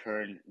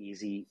return,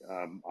 easy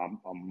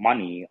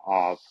money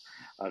of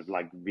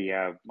like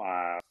via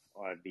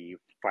the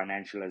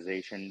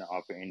financialization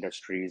of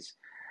industries,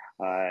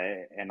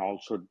 and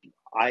also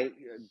I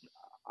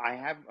I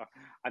have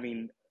I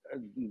mean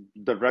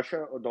the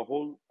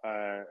whole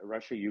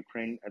Russia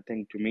Ukraine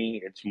thing, to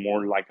me it's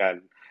more like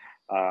a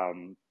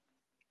um,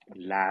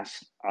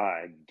 last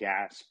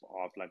gasp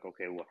of like,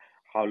 okay, well,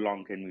 how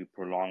long can we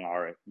prolong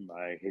our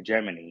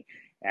hegemony,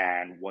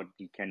 and what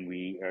can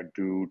we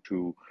do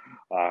to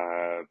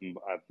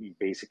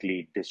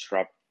basically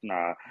disrupt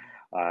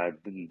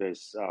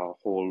this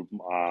whole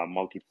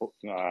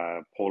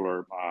multipolar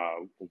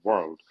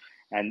world.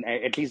 And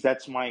at least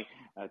that's my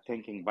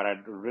thinking, but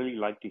I'd really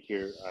like to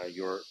hear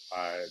your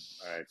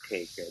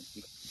take.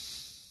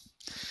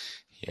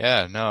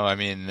 Yeah, no, I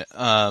mean,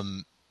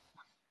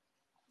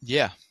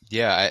 yeah,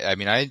 I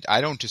mean,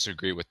 I don't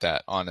disagree with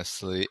that,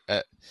 honestly.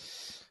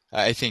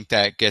 I think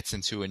that gets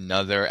into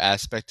another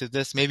aspect of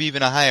this, maybe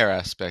even a higher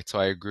aspect. So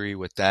I agree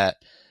with that.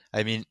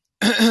 I mean,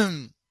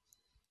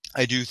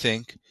 I do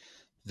think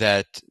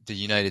that the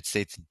United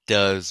States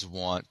does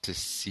want to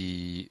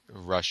see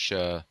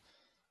Russia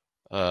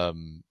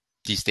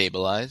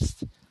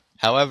destabilized.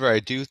 However, I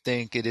do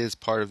think it is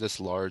part of this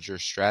larger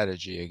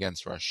strategy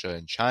against Russia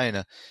and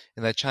China,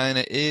 and that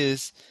China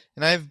is,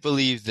 and I've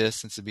believed this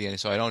since the beginning,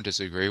 so I don't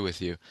disagree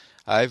with you.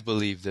 I've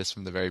believed this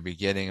from the very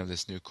beginning of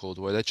this new Cold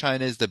War, that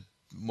China is the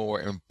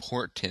more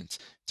important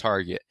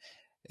target.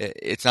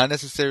 It's not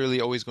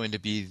necessarily always going to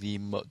be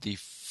the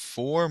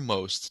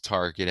foremost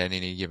target at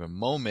any given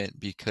moment,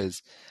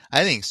 because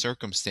I think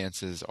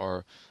circumstances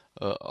are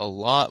a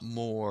lot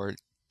more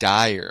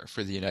dire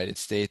for the United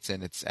States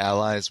and its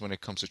allies when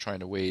it comes to trying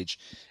to wage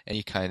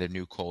any kind of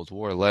new Cold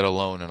War, let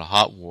alone in a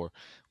hot war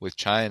with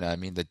China. I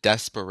mean, the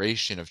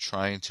desperation of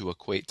trying to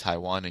equate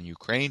Taiwan and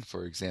Ukraine,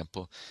 for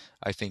example,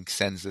 I think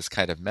sends this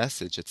kind of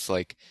message. It's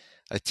like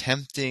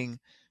attempting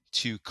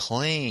to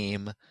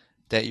claim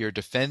that you're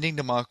defending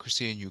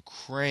democracy in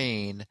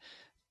Ukraine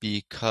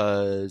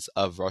because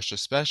of Russia's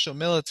special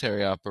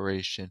military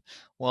operation,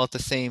 while at the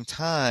same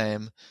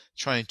time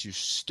trying to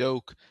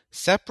stoke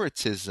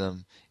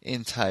separatism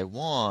in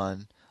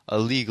Taiwan, a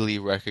legally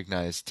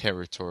recognized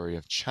territory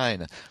of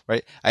China,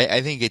 right? I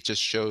think it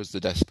just shows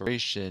the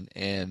desperation,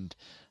 and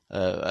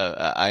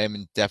I am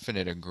in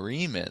definite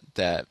agreement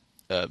that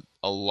a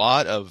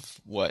lot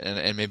of what,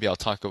 and maybe I'll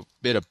talk a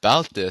bit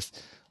about this,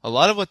 a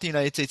lot of what the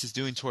United States is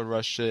doing toward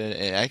Russia,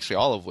 and actually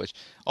all of which,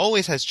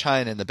 always has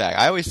China in the back.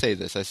 I always say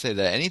this. I say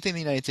that anything the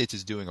United States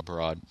is doing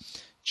abroad,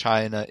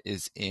 China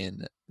is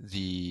in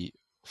the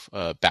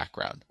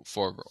background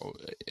for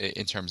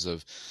in terms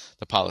of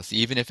the policy,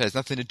 even if it has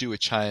nothing to do with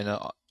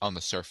China on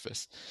the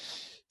surface.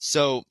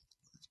 So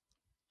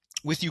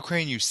with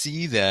Ukraine, you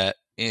see that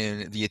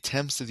in the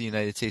attempts of the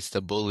United States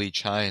to bully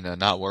China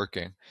not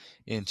working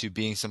into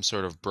being some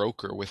sort of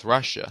broker with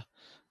Russia.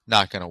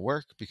 Not going to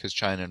work because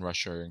China and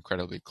Russia are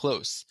incredibly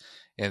close.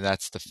 And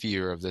that's the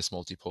fear of this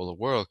multipolar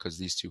world, because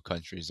these two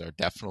countries are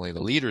definitely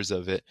the leaders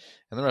of it,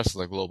 and the rest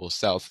of the global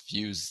south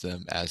views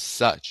them as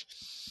such.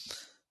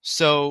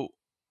 So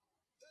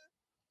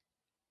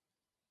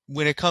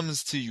when it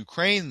comes to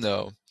Ukraine,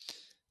 though,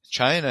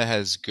 China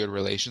has good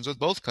relations with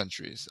both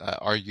countries.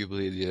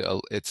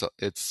 Arguably,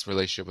 its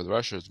relationship with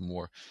Russia is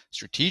more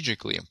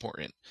strategically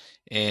important,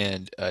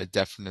 and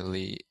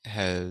definitely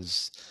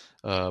has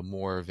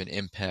more of an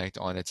impact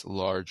on its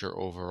larger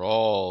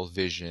overall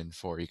vision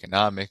for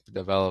economic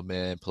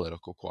development,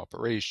 political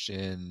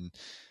cooperation,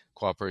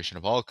 cooperation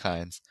of all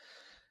kinds.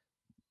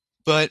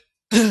 But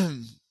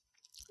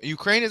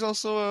Ukraine is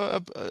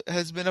also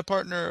has been a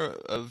partner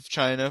of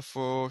China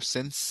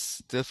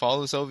since the fall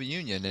of the Soviet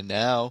Union, and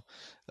now,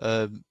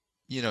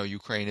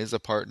 Ukraine is a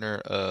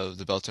partner of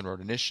the Belt and Road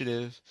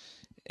Initiative,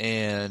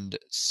 and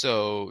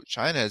so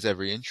China has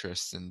every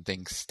interest in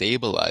things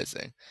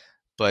stabilizing.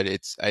 But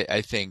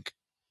I think,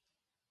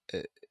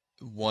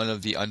 one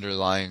of the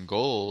underlying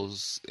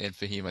goals, and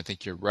Fahim, I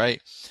think you're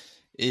right,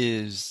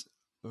 is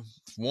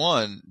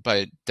one,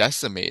 by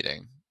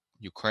decimating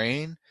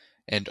Ukraine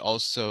and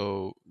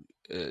also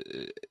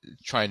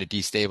trying to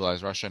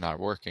destabilize Russia not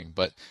working.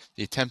 But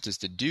the attempt is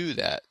to do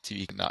that,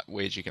 to not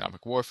wage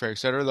economic warfare,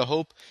 etc. The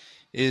hope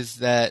is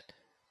that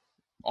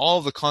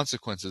all the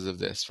consequences of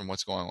this, from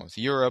what's going on with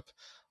Europe,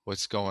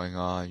 what's going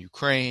on in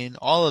Ukraine,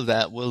 all of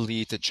that will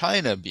lead to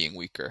China being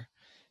weaker.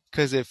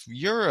 Because if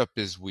Europe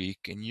is weak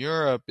and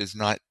Europe is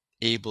not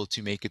able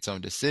to make its own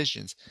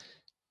decisions,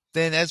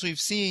 then, as we've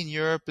seen,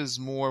 Europe is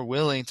more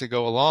willing to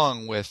go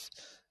along with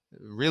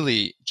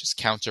really just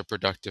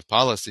counterproductive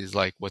policies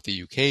like what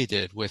the UK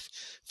did with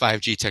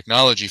 5G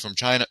technology from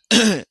China,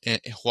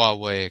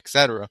 Huawei,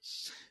 etc.,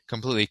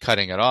 completely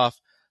cutting it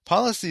off.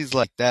 Policies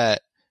like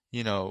that,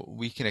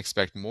 we can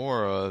expect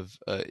more of,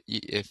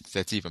 if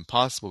that's even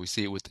possible. We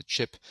see it with the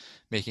chip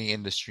making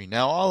industry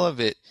now. All of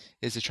it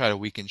is to try to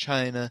weaken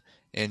China.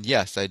 And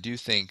yes, I do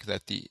think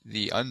that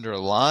the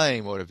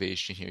underlying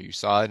motivation here, you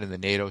saw it in the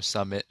NATO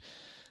summit,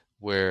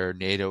 where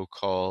NATO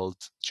called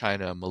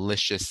China a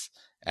malicious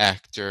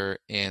actor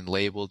and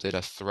labeled it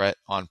a threat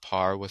on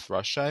par with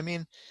Russia. I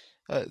mean,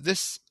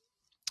 this,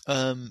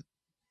 um,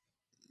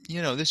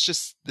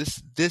 this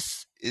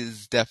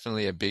is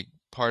definitely a big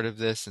part of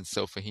this. And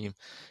so, Fahim,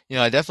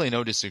 I definitely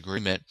no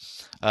disagreement.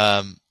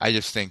 I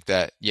just think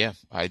that, yeah,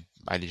 I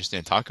just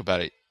didn't talk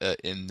about it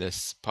in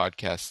this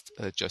podcast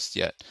just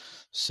yet.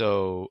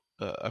 So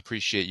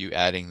appreciate you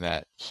adding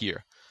that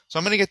here. So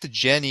I'm going to get to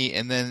Jenny,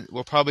 and then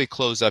we'll probably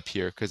close up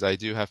here because I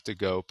do have to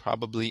go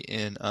probably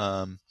in,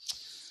 I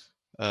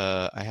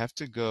have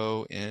to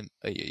go in,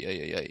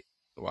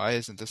 why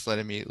isn't this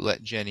letting me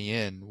let Jenny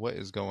in? What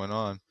is going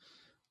on?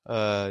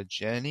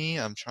 Jenny,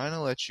 I'm trying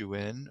to let you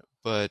in,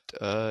 but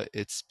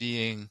it's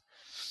being,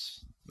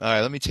 all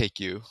right, let me take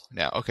you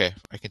now. Okay,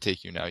 I can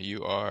take you now.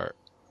 You are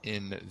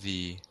in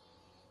the,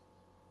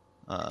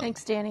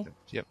 Thanks, Danny.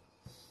 Yep.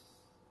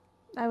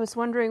 I was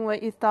wondering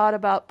what you thought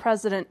about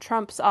President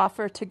Trump's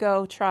offer to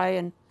go try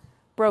and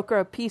broker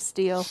a peace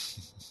deal.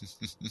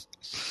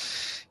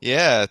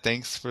 Yeah,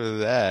 thanks for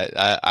that.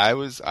 I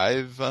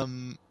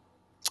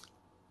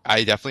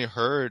definitely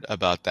heard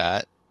about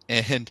that.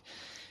 And,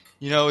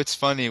 it's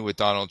funny with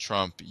Donald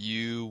Trump,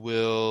 you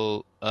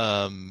will,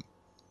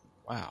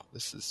 wow,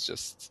 this is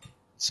just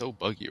so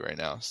buggy right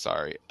now.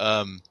 Sorry.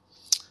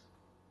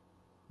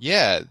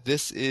 Yeah,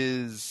 this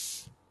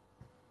is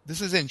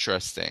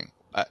interesting.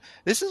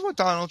 This is what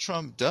Donald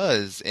Trump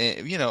does.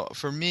 And,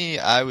 for me,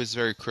 I was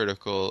very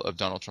critical of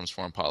Donald Trump's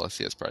foreign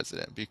policy as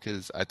president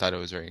because I thought it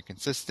was very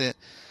inconsistent.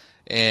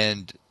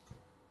 And,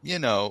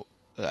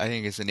 I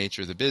think it's the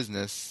nature of the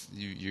business.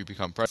 You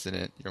become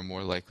president, you're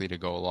more likely to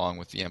go along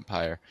with the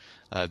empire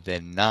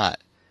than not.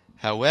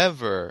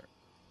 However,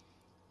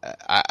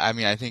 I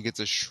mean, I think it's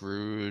a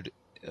shrewd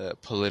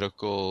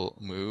political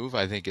move.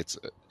 I think it's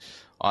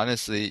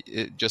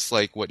honestly, just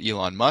like what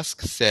Elon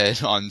Musk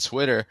said on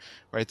Twitter,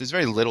 right? There's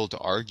very little to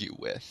argue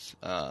with.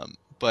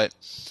 But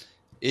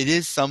it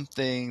is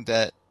something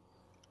that,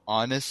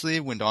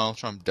 honestly, when Donald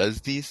Trump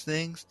does these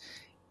things,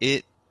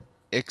 it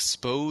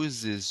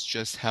exposes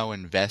just how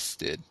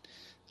invested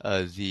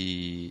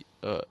the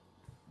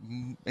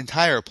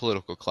entire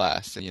political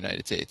class in the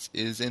United States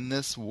is in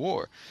this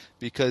war,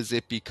 because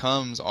it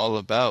becomes all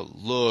about,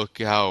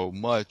 look how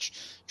much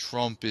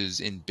Trump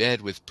is in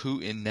bed with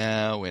Putin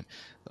now, and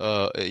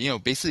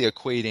basically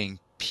equating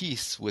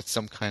peace with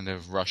some kind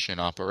of Russian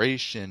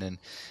operation. And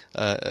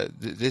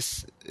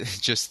this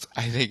just,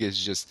 I think, is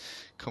just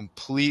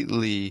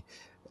completely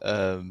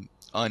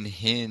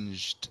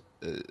unhinged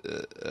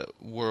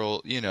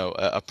world,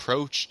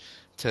 approach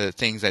to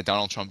things that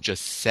Donald Trump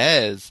just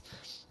says.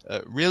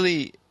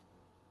 Really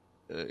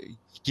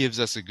gives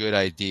us a good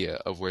idea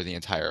of where the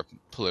entire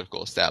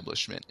political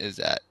establishment is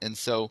at. And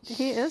so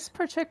he is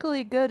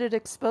particularly good at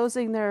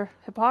exposing their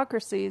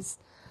hypocrisies.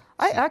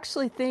 I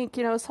actually think,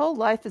 his whole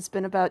life has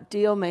been about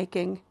deal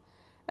making.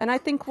 And I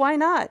think, why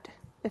not?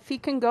 If he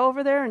can go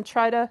over there and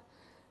try to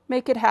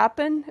make it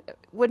happen,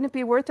 wouldn't it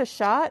be worth a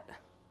shot?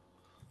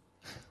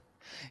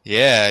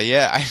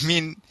 Yeah. I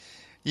mean,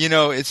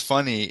 it's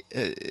funny.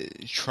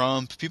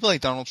 Trump, people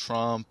like Donald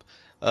Trump,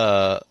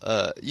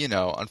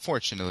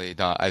 unfortunately,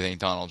 I think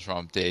Donald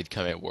Trump did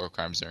commit war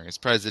crimes during his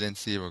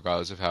presidency,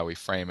 regardless of how we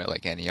frame it,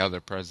 like any other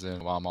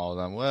president. Obama, all of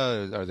them,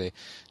 well, are they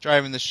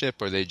driving the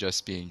ship? Or are they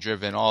just being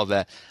driven? All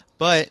that.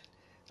 But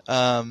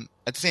at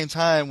the same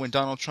time, when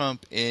Donald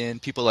Trump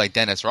and people like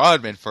Dennis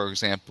Rodman, for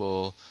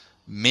example,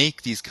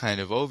 make these kind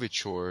of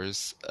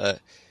overtures, I,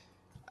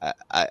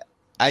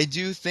 I I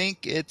do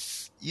think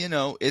it's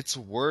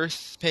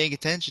worth paying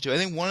attention to. I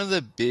think one of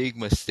the big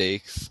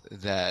mistakes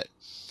that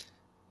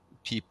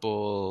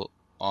people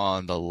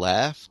on the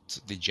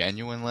left, the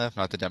genuine left,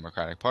 not the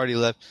Democratic Party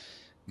left,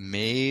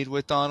 made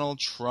with Donald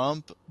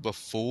Trump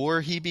before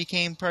he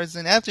became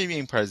president. After he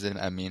became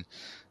president, I mean,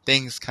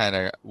 things kind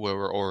of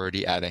were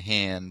already out of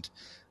hand.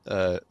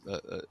 There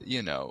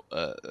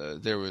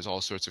was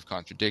all sorts of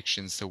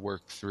contradictions to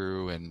work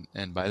through, and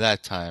by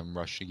that time,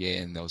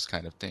 Russiagate and those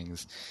kind of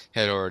things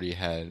had already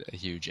had a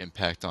huge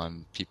impact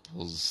on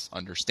people's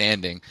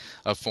understanding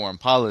of foreign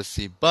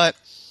policy. But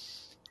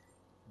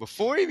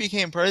before he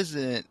became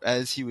president,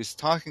 as he was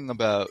talking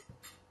about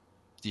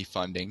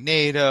defunding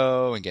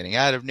NATO and getting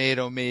out of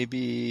NATO,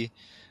 maybe,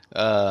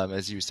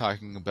 as he was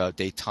talking about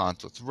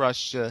détente with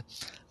Russia,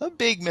 a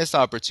big missed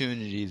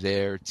opportunity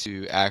there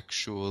to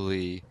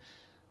actually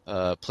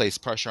place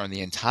pressure on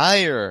the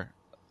entire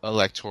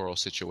electoral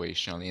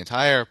situation, on the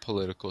entire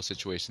political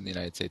situation in the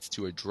United States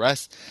to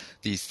address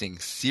these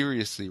things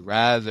seriously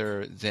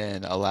rather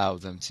than allow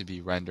them to be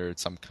rendered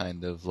some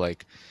kind of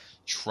like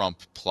Trump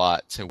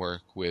plot to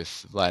work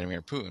with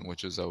Vladimir Putin,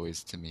 which was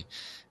always to me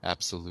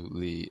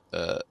absolutely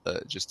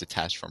just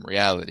detached from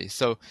reality.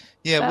 So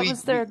yeah, That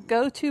was their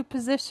go-to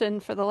position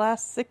for the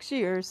last 6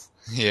 years.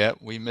 Yeah,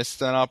 we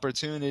missed an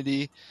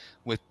opportunity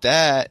with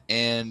that,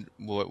 and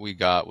what we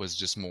got was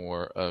just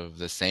more of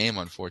the same,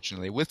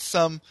 unfortunately, with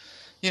some,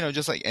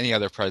 just like any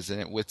other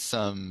president, with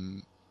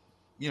some,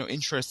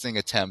 interesting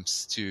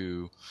attempts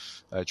to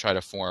try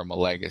to form a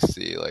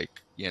legacy, like,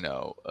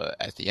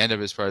 at the end of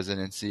his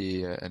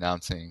presidency,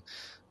 announcing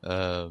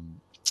the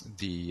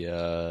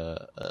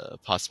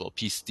possible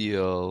peace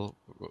deal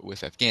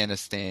with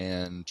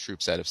Afghanistan,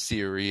 troops out of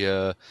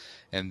Syria,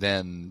 and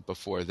then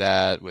before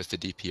that with the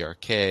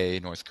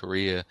DPRK, North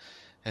Korea.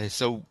 And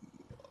so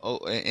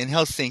in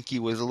Helsinki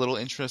was a little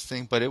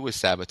interesting, but it was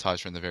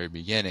sabotaged from the very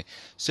beginning.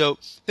 So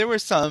there were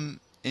some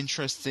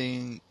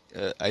interesting,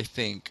 I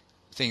think,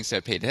 things to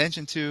have paid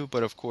attention to,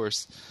 but of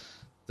course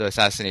the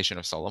assassination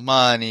of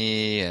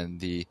Soleimani and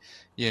the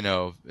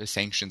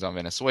sanctions on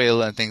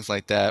Venezuela and things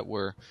like that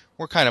were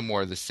kind of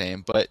more of the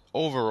same. But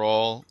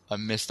overall, a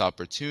missed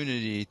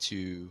opportunity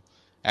to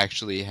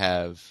actually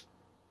have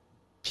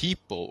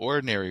people,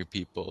 ordinary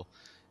people,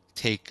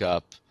 take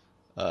up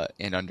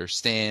and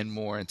understand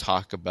more and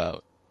talk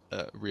about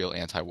real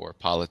anti-war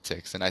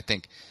politics. And I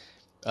think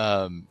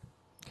have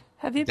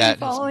you been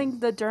following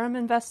the Durham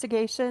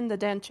investigation? The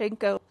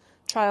Danchenko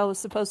trial was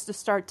supposed to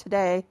start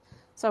today,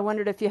 so I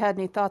wondered if you had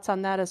any thoughts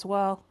on that as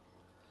well.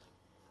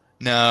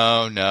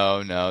 No.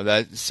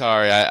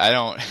 Sorry, I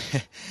don't.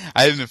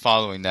 I haven't been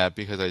following that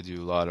because I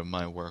do a lot of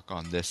my work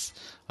on these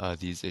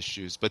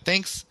issues. But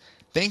thanks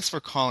for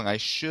calling. I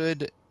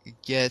should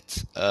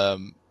get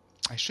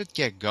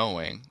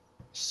going.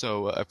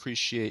 So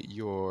appreciate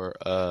your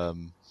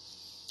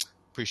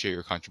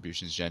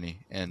contributions, Jenny.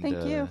 And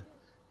thank you.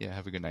 Yeah,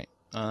 have a good night.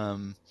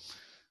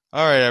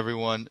 All right,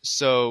 everyone.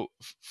 So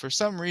for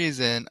some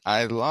reason,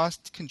 I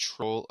lost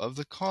control of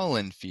the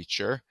call-in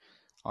feature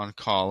on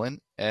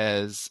Callin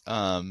as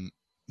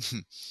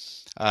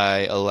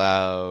I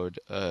allowed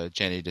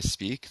Jenny to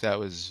speak. That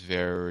was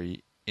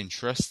very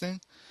interesting.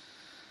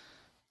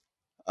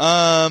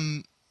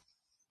 And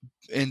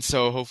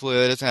so hopefully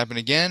that doesn't happen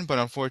again, but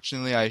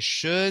unfortunately I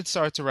should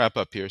start to wrap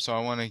up here. So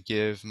I want to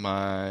give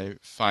my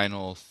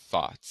final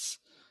thoughts.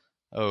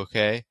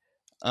 Okay.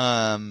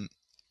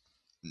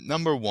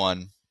 Number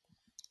one,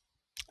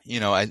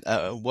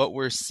 what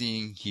we're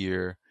seeing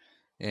here,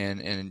 and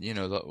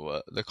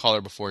the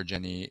caller before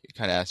Jenny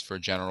kind of asked for a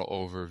general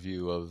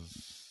overview of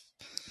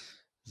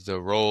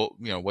the role,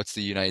 what's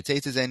the United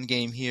States' end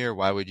game here?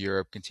 Why would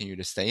Europe continue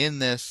to stay in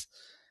this?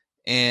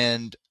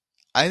 And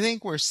I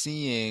think we're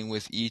seeing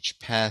with each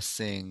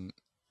passing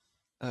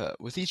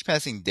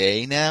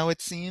day now,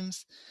 it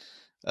seems,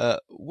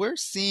 we're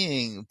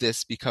seeing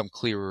this become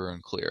clearer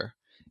and clearer.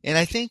 And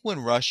I think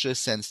when Russia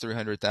sends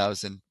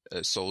 300,000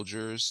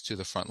 soldiers to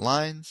the front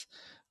lines,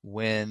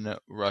 when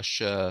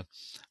Russia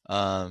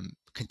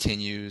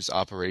continues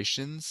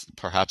operations,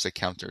 perhaps a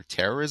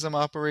counterterrorism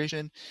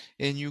operation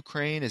in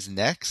Ukraine is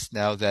next,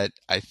 now that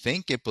I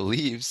think it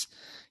believes,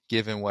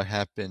 given what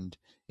happened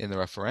in the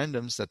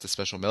referendums, that the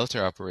special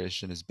military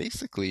operation is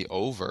basically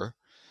over,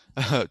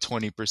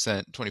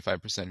 20%,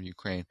 25% of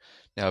Ukraine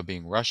now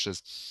being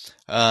Russia's.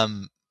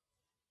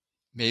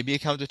 maybe a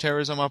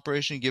counterterrorism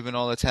operation, given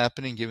all that's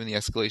happening, given the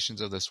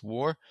escalations of this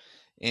war.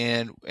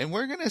 And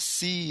we're going to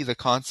see the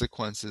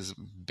consequences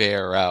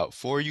bear out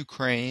for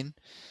Ukraine,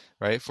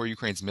 right? For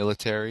Ukraine's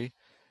military,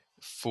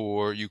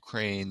 for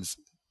Ukraine's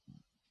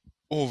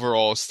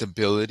overall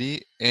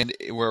stability, and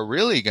we're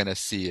really going to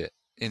see it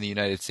in the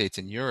United States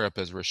and Europe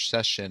as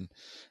recession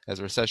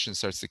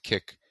starts to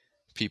kick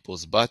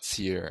people's butts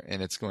here,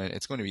 and it's going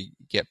to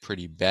get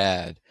pretty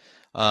bad.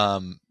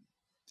 And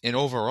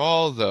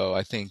overall, though,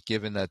 I think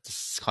given that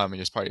the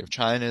Communist Party of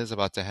China is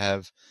about to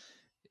have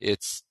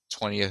its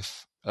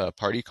 20th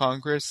Party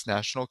Congress,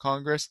 National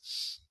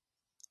Congress,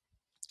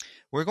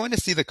 we're going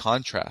to see the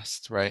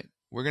contrast, right?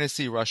 We're going to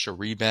see Russia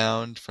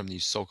rebound from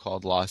these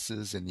so-called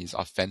losses and these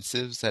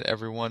offensives that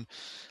everyone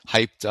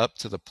hyped up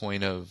to the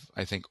point of,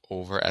 I think,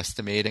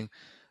 overestimating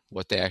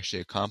what they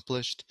actually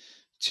accomplished,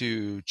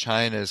 to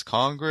China's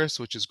Congress,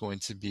 which is going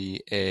to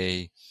be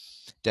a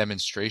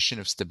demonstration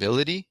of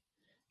stability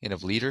and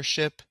of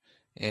leadership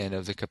and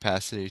of the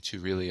capacity to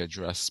really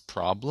address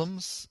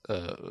problems,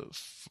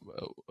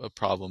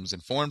 problems in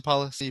foreign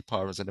policy,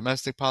 problems in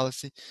domestic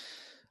policy.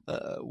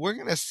 We're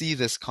going to see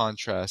this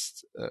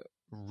contrast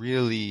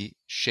really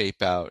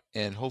shape out,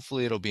 and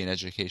hopefully it'll be an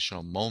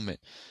educational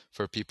moment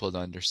for people to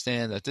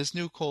understand that this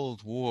new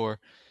Cold War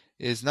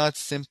is not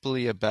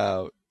simply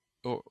about,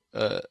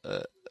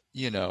 the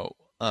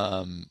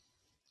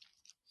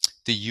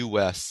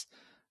U.S.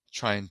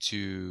 trying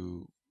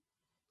to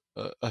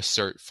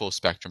assert full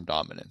spectrum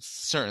dominance.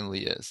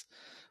 Certainly is.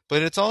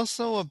 But it's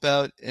also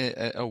about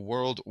a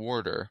world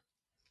order,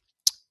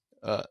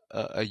 a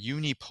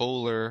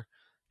unipolar,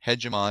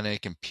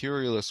 hegemonic,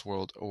 imperialist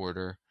world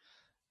order,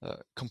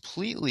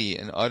 completely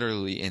and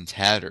utterly in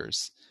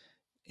tatters,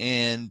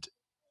 and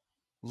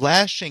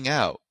lashing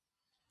out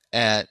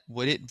at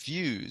what it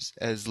views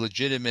as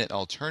legitimate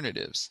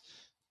alternatives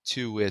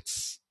to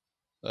its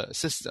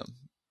system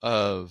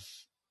of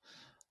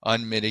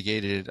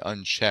unmitigated,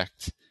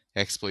 unchecked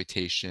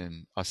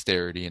exploitation,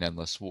 austerity, and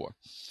endless war.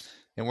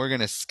 And we're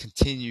going to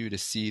continue to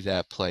see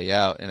that play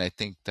out, and I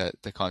think that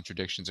the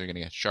contradictions are going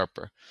to get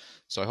sharper.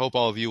 So I hope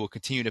all of you will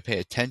continue to pay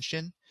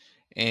attention,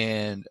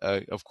 and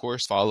of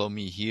course follow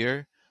me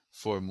here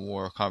for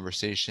more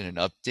conversation and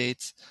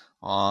updates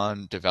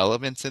on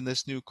developments in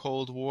this new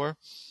Cold War.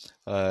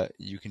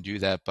 You can do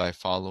that by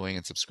following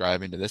and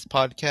subscribing to this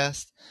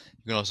podcast.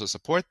 You can also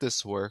support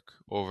this work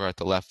over at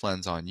The Left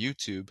Lens on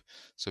YouTube.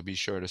 So be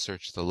sure to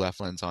search The Left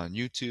Lens on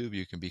YouTube.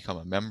 You can become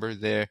a member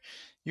there.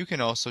 You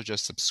can also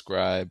just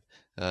subscribe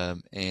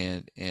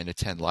and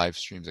attend live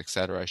streams,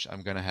 etc. I think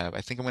I'm going to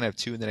have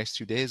 2 in the next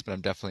 2 days, but I'm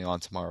definitely on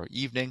tomorrow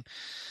evening.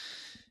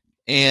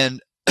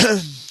 And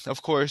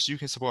of course, you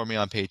can support me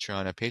on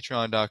Patreon at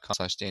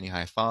patreon.com/Danny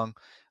Haifang.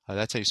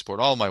 That's how you support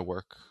all my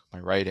work, my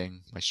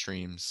writing, my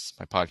streams,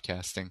 my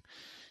podcasting.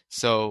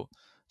 So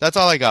that's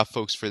all I got,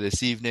 folks, for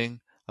this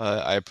evening.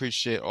 I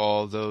appreciate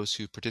all those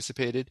who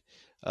participated.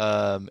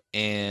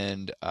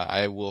 And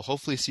I will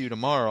hopefully see you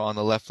tomorrow on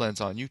The Left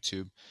Lens on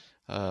YouTube.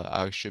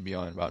 I should be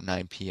on about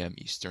 9 p.m.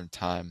 Eastern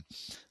Time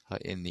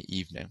in the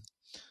evening.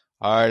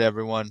 All right,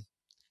 everyone.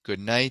 Good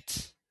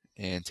night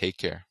and take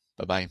care.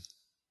 Bye-bye.